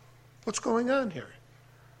 Okay. What's going on here?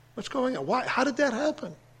 What's going on? Why? How did that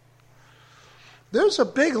happen? There's a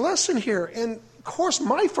big lesson here. And, of course,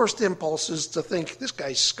 my first impulse is to think, this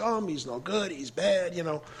guy's scum, he's no good, he's bad, you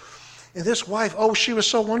know. And this wife, oh, she was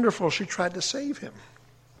so wonderful, she tried to save him.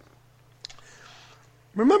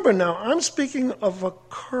 Remember now, I'm speaking of a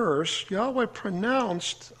curse Yahweh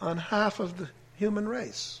pronounced on half of the human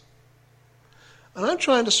race. And I'm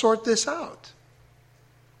trying to sort this out.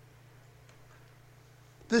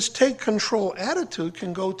 This take control attitude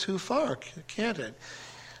can go too far, can't it?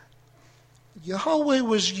 Yahweh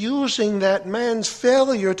was using that man's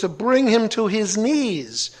failure to bring him to his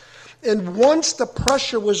knees. And once the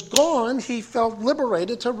pressure was gone, he felt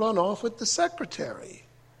liberated to run off with the secretary.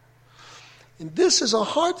 And this is a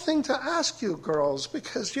hard thing to ask you, girls,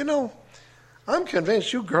 because, you know, I'm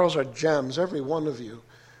convinced you girls are gems, every one of you.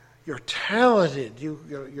 You're talented.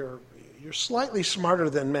 You're slightly smarter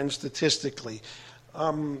than men statistically.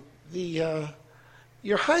 You're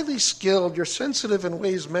highly skilled. You're sensitive in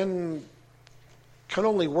ways men can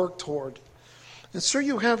only work toward. And so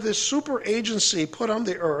you have this super agency put on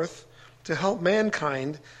the earth to help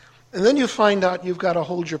mankind, and then you find out you've got to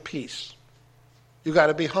hold your peace. You've got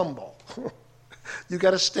to be humble. You've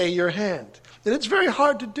got to stay your hand. And it's very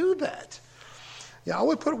hard to do that.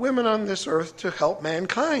 Yahweh put women on this earth to help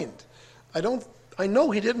mankind. I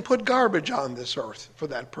know he didn't put garbage on this earth for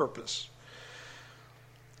that purpose.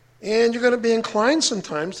 And you're going to be inclined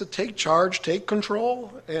sometimes to take charge, take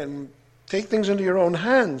control, and take things into your own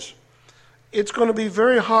hands. It's going to be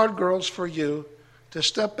very hard, girls, for you to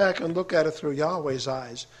step back and look at it through Yahweh's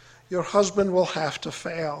eyes. Your husband will have to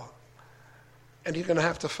fail. And you're going to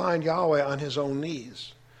have to find Yahweh on his own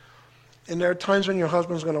knees. And there are times when your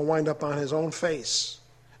husband's going to wind up on his own face.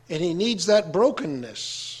 And he needs that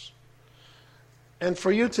brokenness. And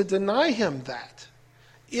for you to deny him that,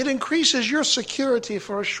 it increases your security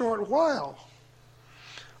for a short while.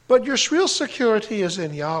 But your real security is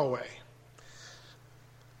in Yahweh.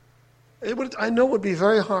 I know it would be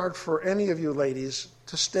very hard for any of you ladies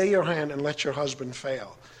to stay your hand and let your husband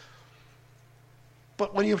fail.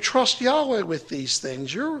 But when you trust Yahweh with these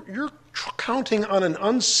things, you're counting on an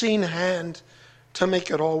unseen hand to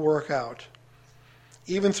make it all work out,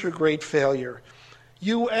 even through great failure.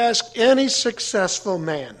 You ask any successful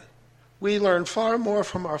man. We learn far more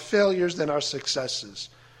from our failures than our successes.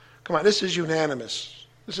 Come on, this is unanimous.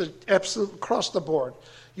 This is absolute across the board.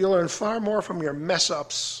 You learn far more from your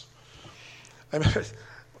mess-ups.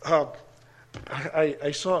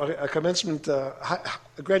 I saw a commencement, a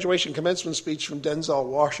graduation commencement speech from Denzel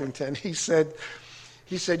Washington. He said,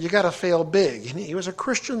 you got to fail big. And he was a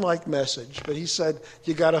Christian-like message, but he said,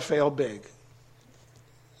 you got to fail big.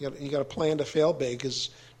 You got to plan to fail big,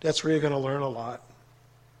 because that's where you're going to learn a lot.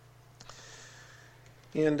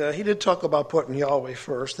 And he did talk about putting Yahweh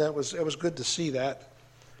first. It was good to see that.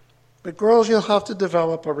 But girls, you'll have to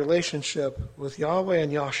develop a relationship with Yahweh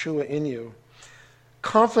and Yahshua in you.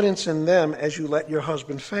 Confidence in them as you let your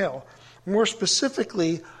husband fail. More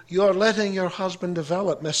specifically, you're letting your husband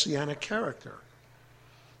develop messianic character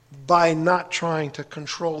by not trying to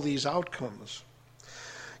control these outcomes.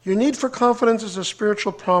 Your need for confidence is a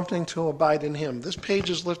spiritual prompting to abide in him. This page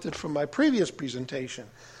is lifted from my previous presentation.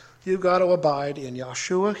 You've got to abide in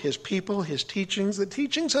Yahshua, his people, his teachings, the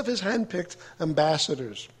teachings of his handpicked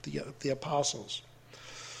ambassadors, the apostles.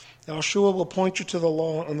 Yahshua will point you to the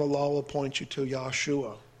law, and the law will point you to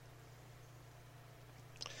Yahshua.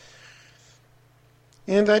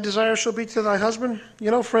 And thy desire shall be to thy husband.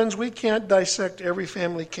 You know, friends, we can't dissect every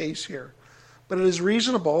family case here, but it is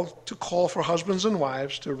reasonable to call for husbands and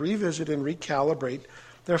wives to revisit and recalibrate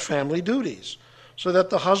their family duties so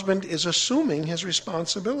that the husband is assuming his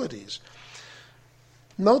responsibilities.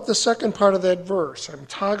 Note the second part of that verse. I'm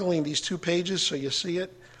toggling these two pages so you see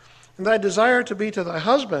it. And thy desire to be to thy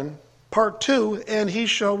husband, part 2, and he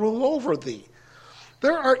shall rule over thee.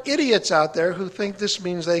 There are idiots out there who think this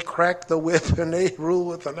means they crack the whip and they rule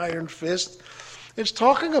with an iron fist. It's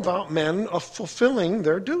talking about men of fulfilling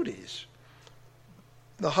their duties.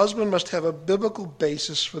 The husband must have a biblical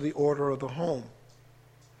basis for the order of the home.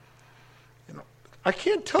 You know, I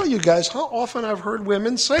can't tell you guys how often I've heard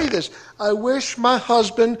women say this. I wish my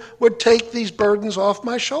husband would take these burdens off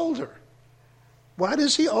my shoulder. Why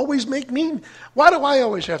does he always make me? Why do I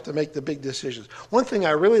always have to make the big decisions? One thing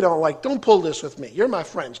I really don't like, don't pull this with me. You're my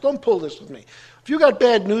friends. Don't pull this with me. If you got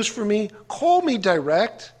bad news for me, call me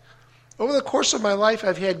direct. Over the course of my life,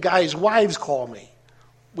 I've had guys' wives call me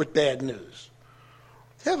with bad news.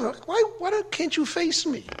 Why can't you face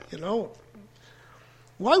me, you know?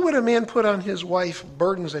 Why would a man put on his wife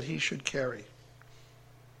burdens that he should carry?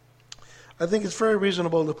 I think it's very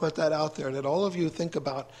reasonable to put that out there, that all of you think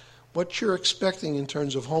about what you're expecting in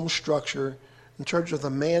terms of home structure, in terms of the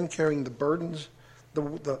man carrying the burdens,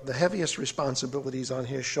 the heaviest responsibilities on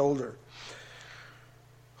his shoulder.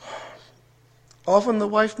 Often the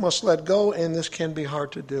wife must let go, and this can be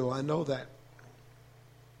hard to do. I know that.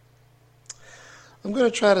 I'm going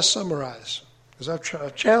to try to summarize. As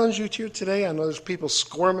I've challenged you here today, I know there's people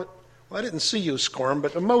squirming. Well, I didn't see you squirm,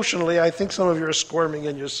 but emotionally, I think some of you are squirming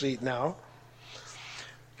in your seat now.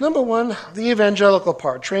 Number one, the evangelical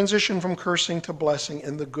part, transition from cursing to blessing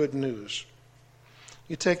and the good news.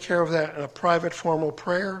 You take care of that in a private, formal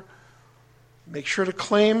prayer. Make sure to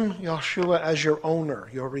claim Yeshua as your owner,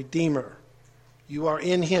 your redeemer. You are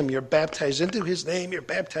in him. You're baptized into his name. You're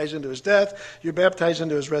baptized into his death. You're baptized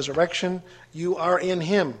into his resurrection. You are in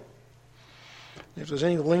him. If there's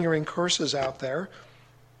any lingering curses out there,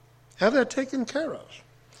 have that taken care of.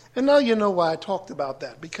 And now you know why I talked about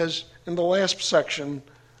that, because in the last section,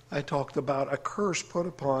 I talked about a curse put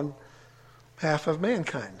upon half of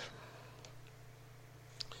mankind.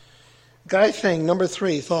 Guy thing, number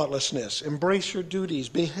 3, thoughtlessness. Embrace your duties.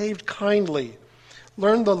 Behave kindly.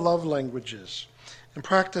 Learn the love languages. And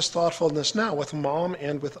practice thoughtfulness now with mom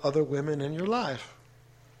and with other women in your life.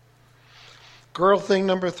 Girl thing,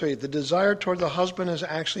 number 3. The desire toward the husband is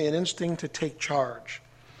actually an instinct to take charge.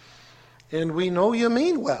 And we know you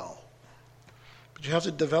mean well. But you have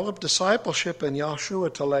to develop discipleship in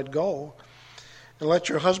Yahshua to let go and let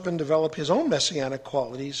your husband develop his own messianic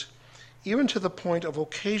qualities, even to the point of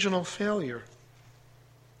occasional failure.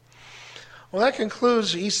 Well, that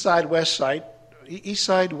concludes East Side, West Side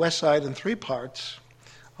in 3 parts.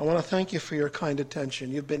 I want to thank you for your kind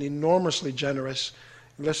attention. You've been enormously generous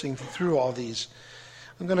in listening through all these.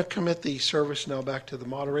 I'm going to commit the service now back to the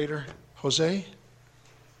moderator. Jose?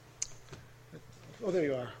 Oh, there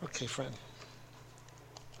you are. Okay, friend.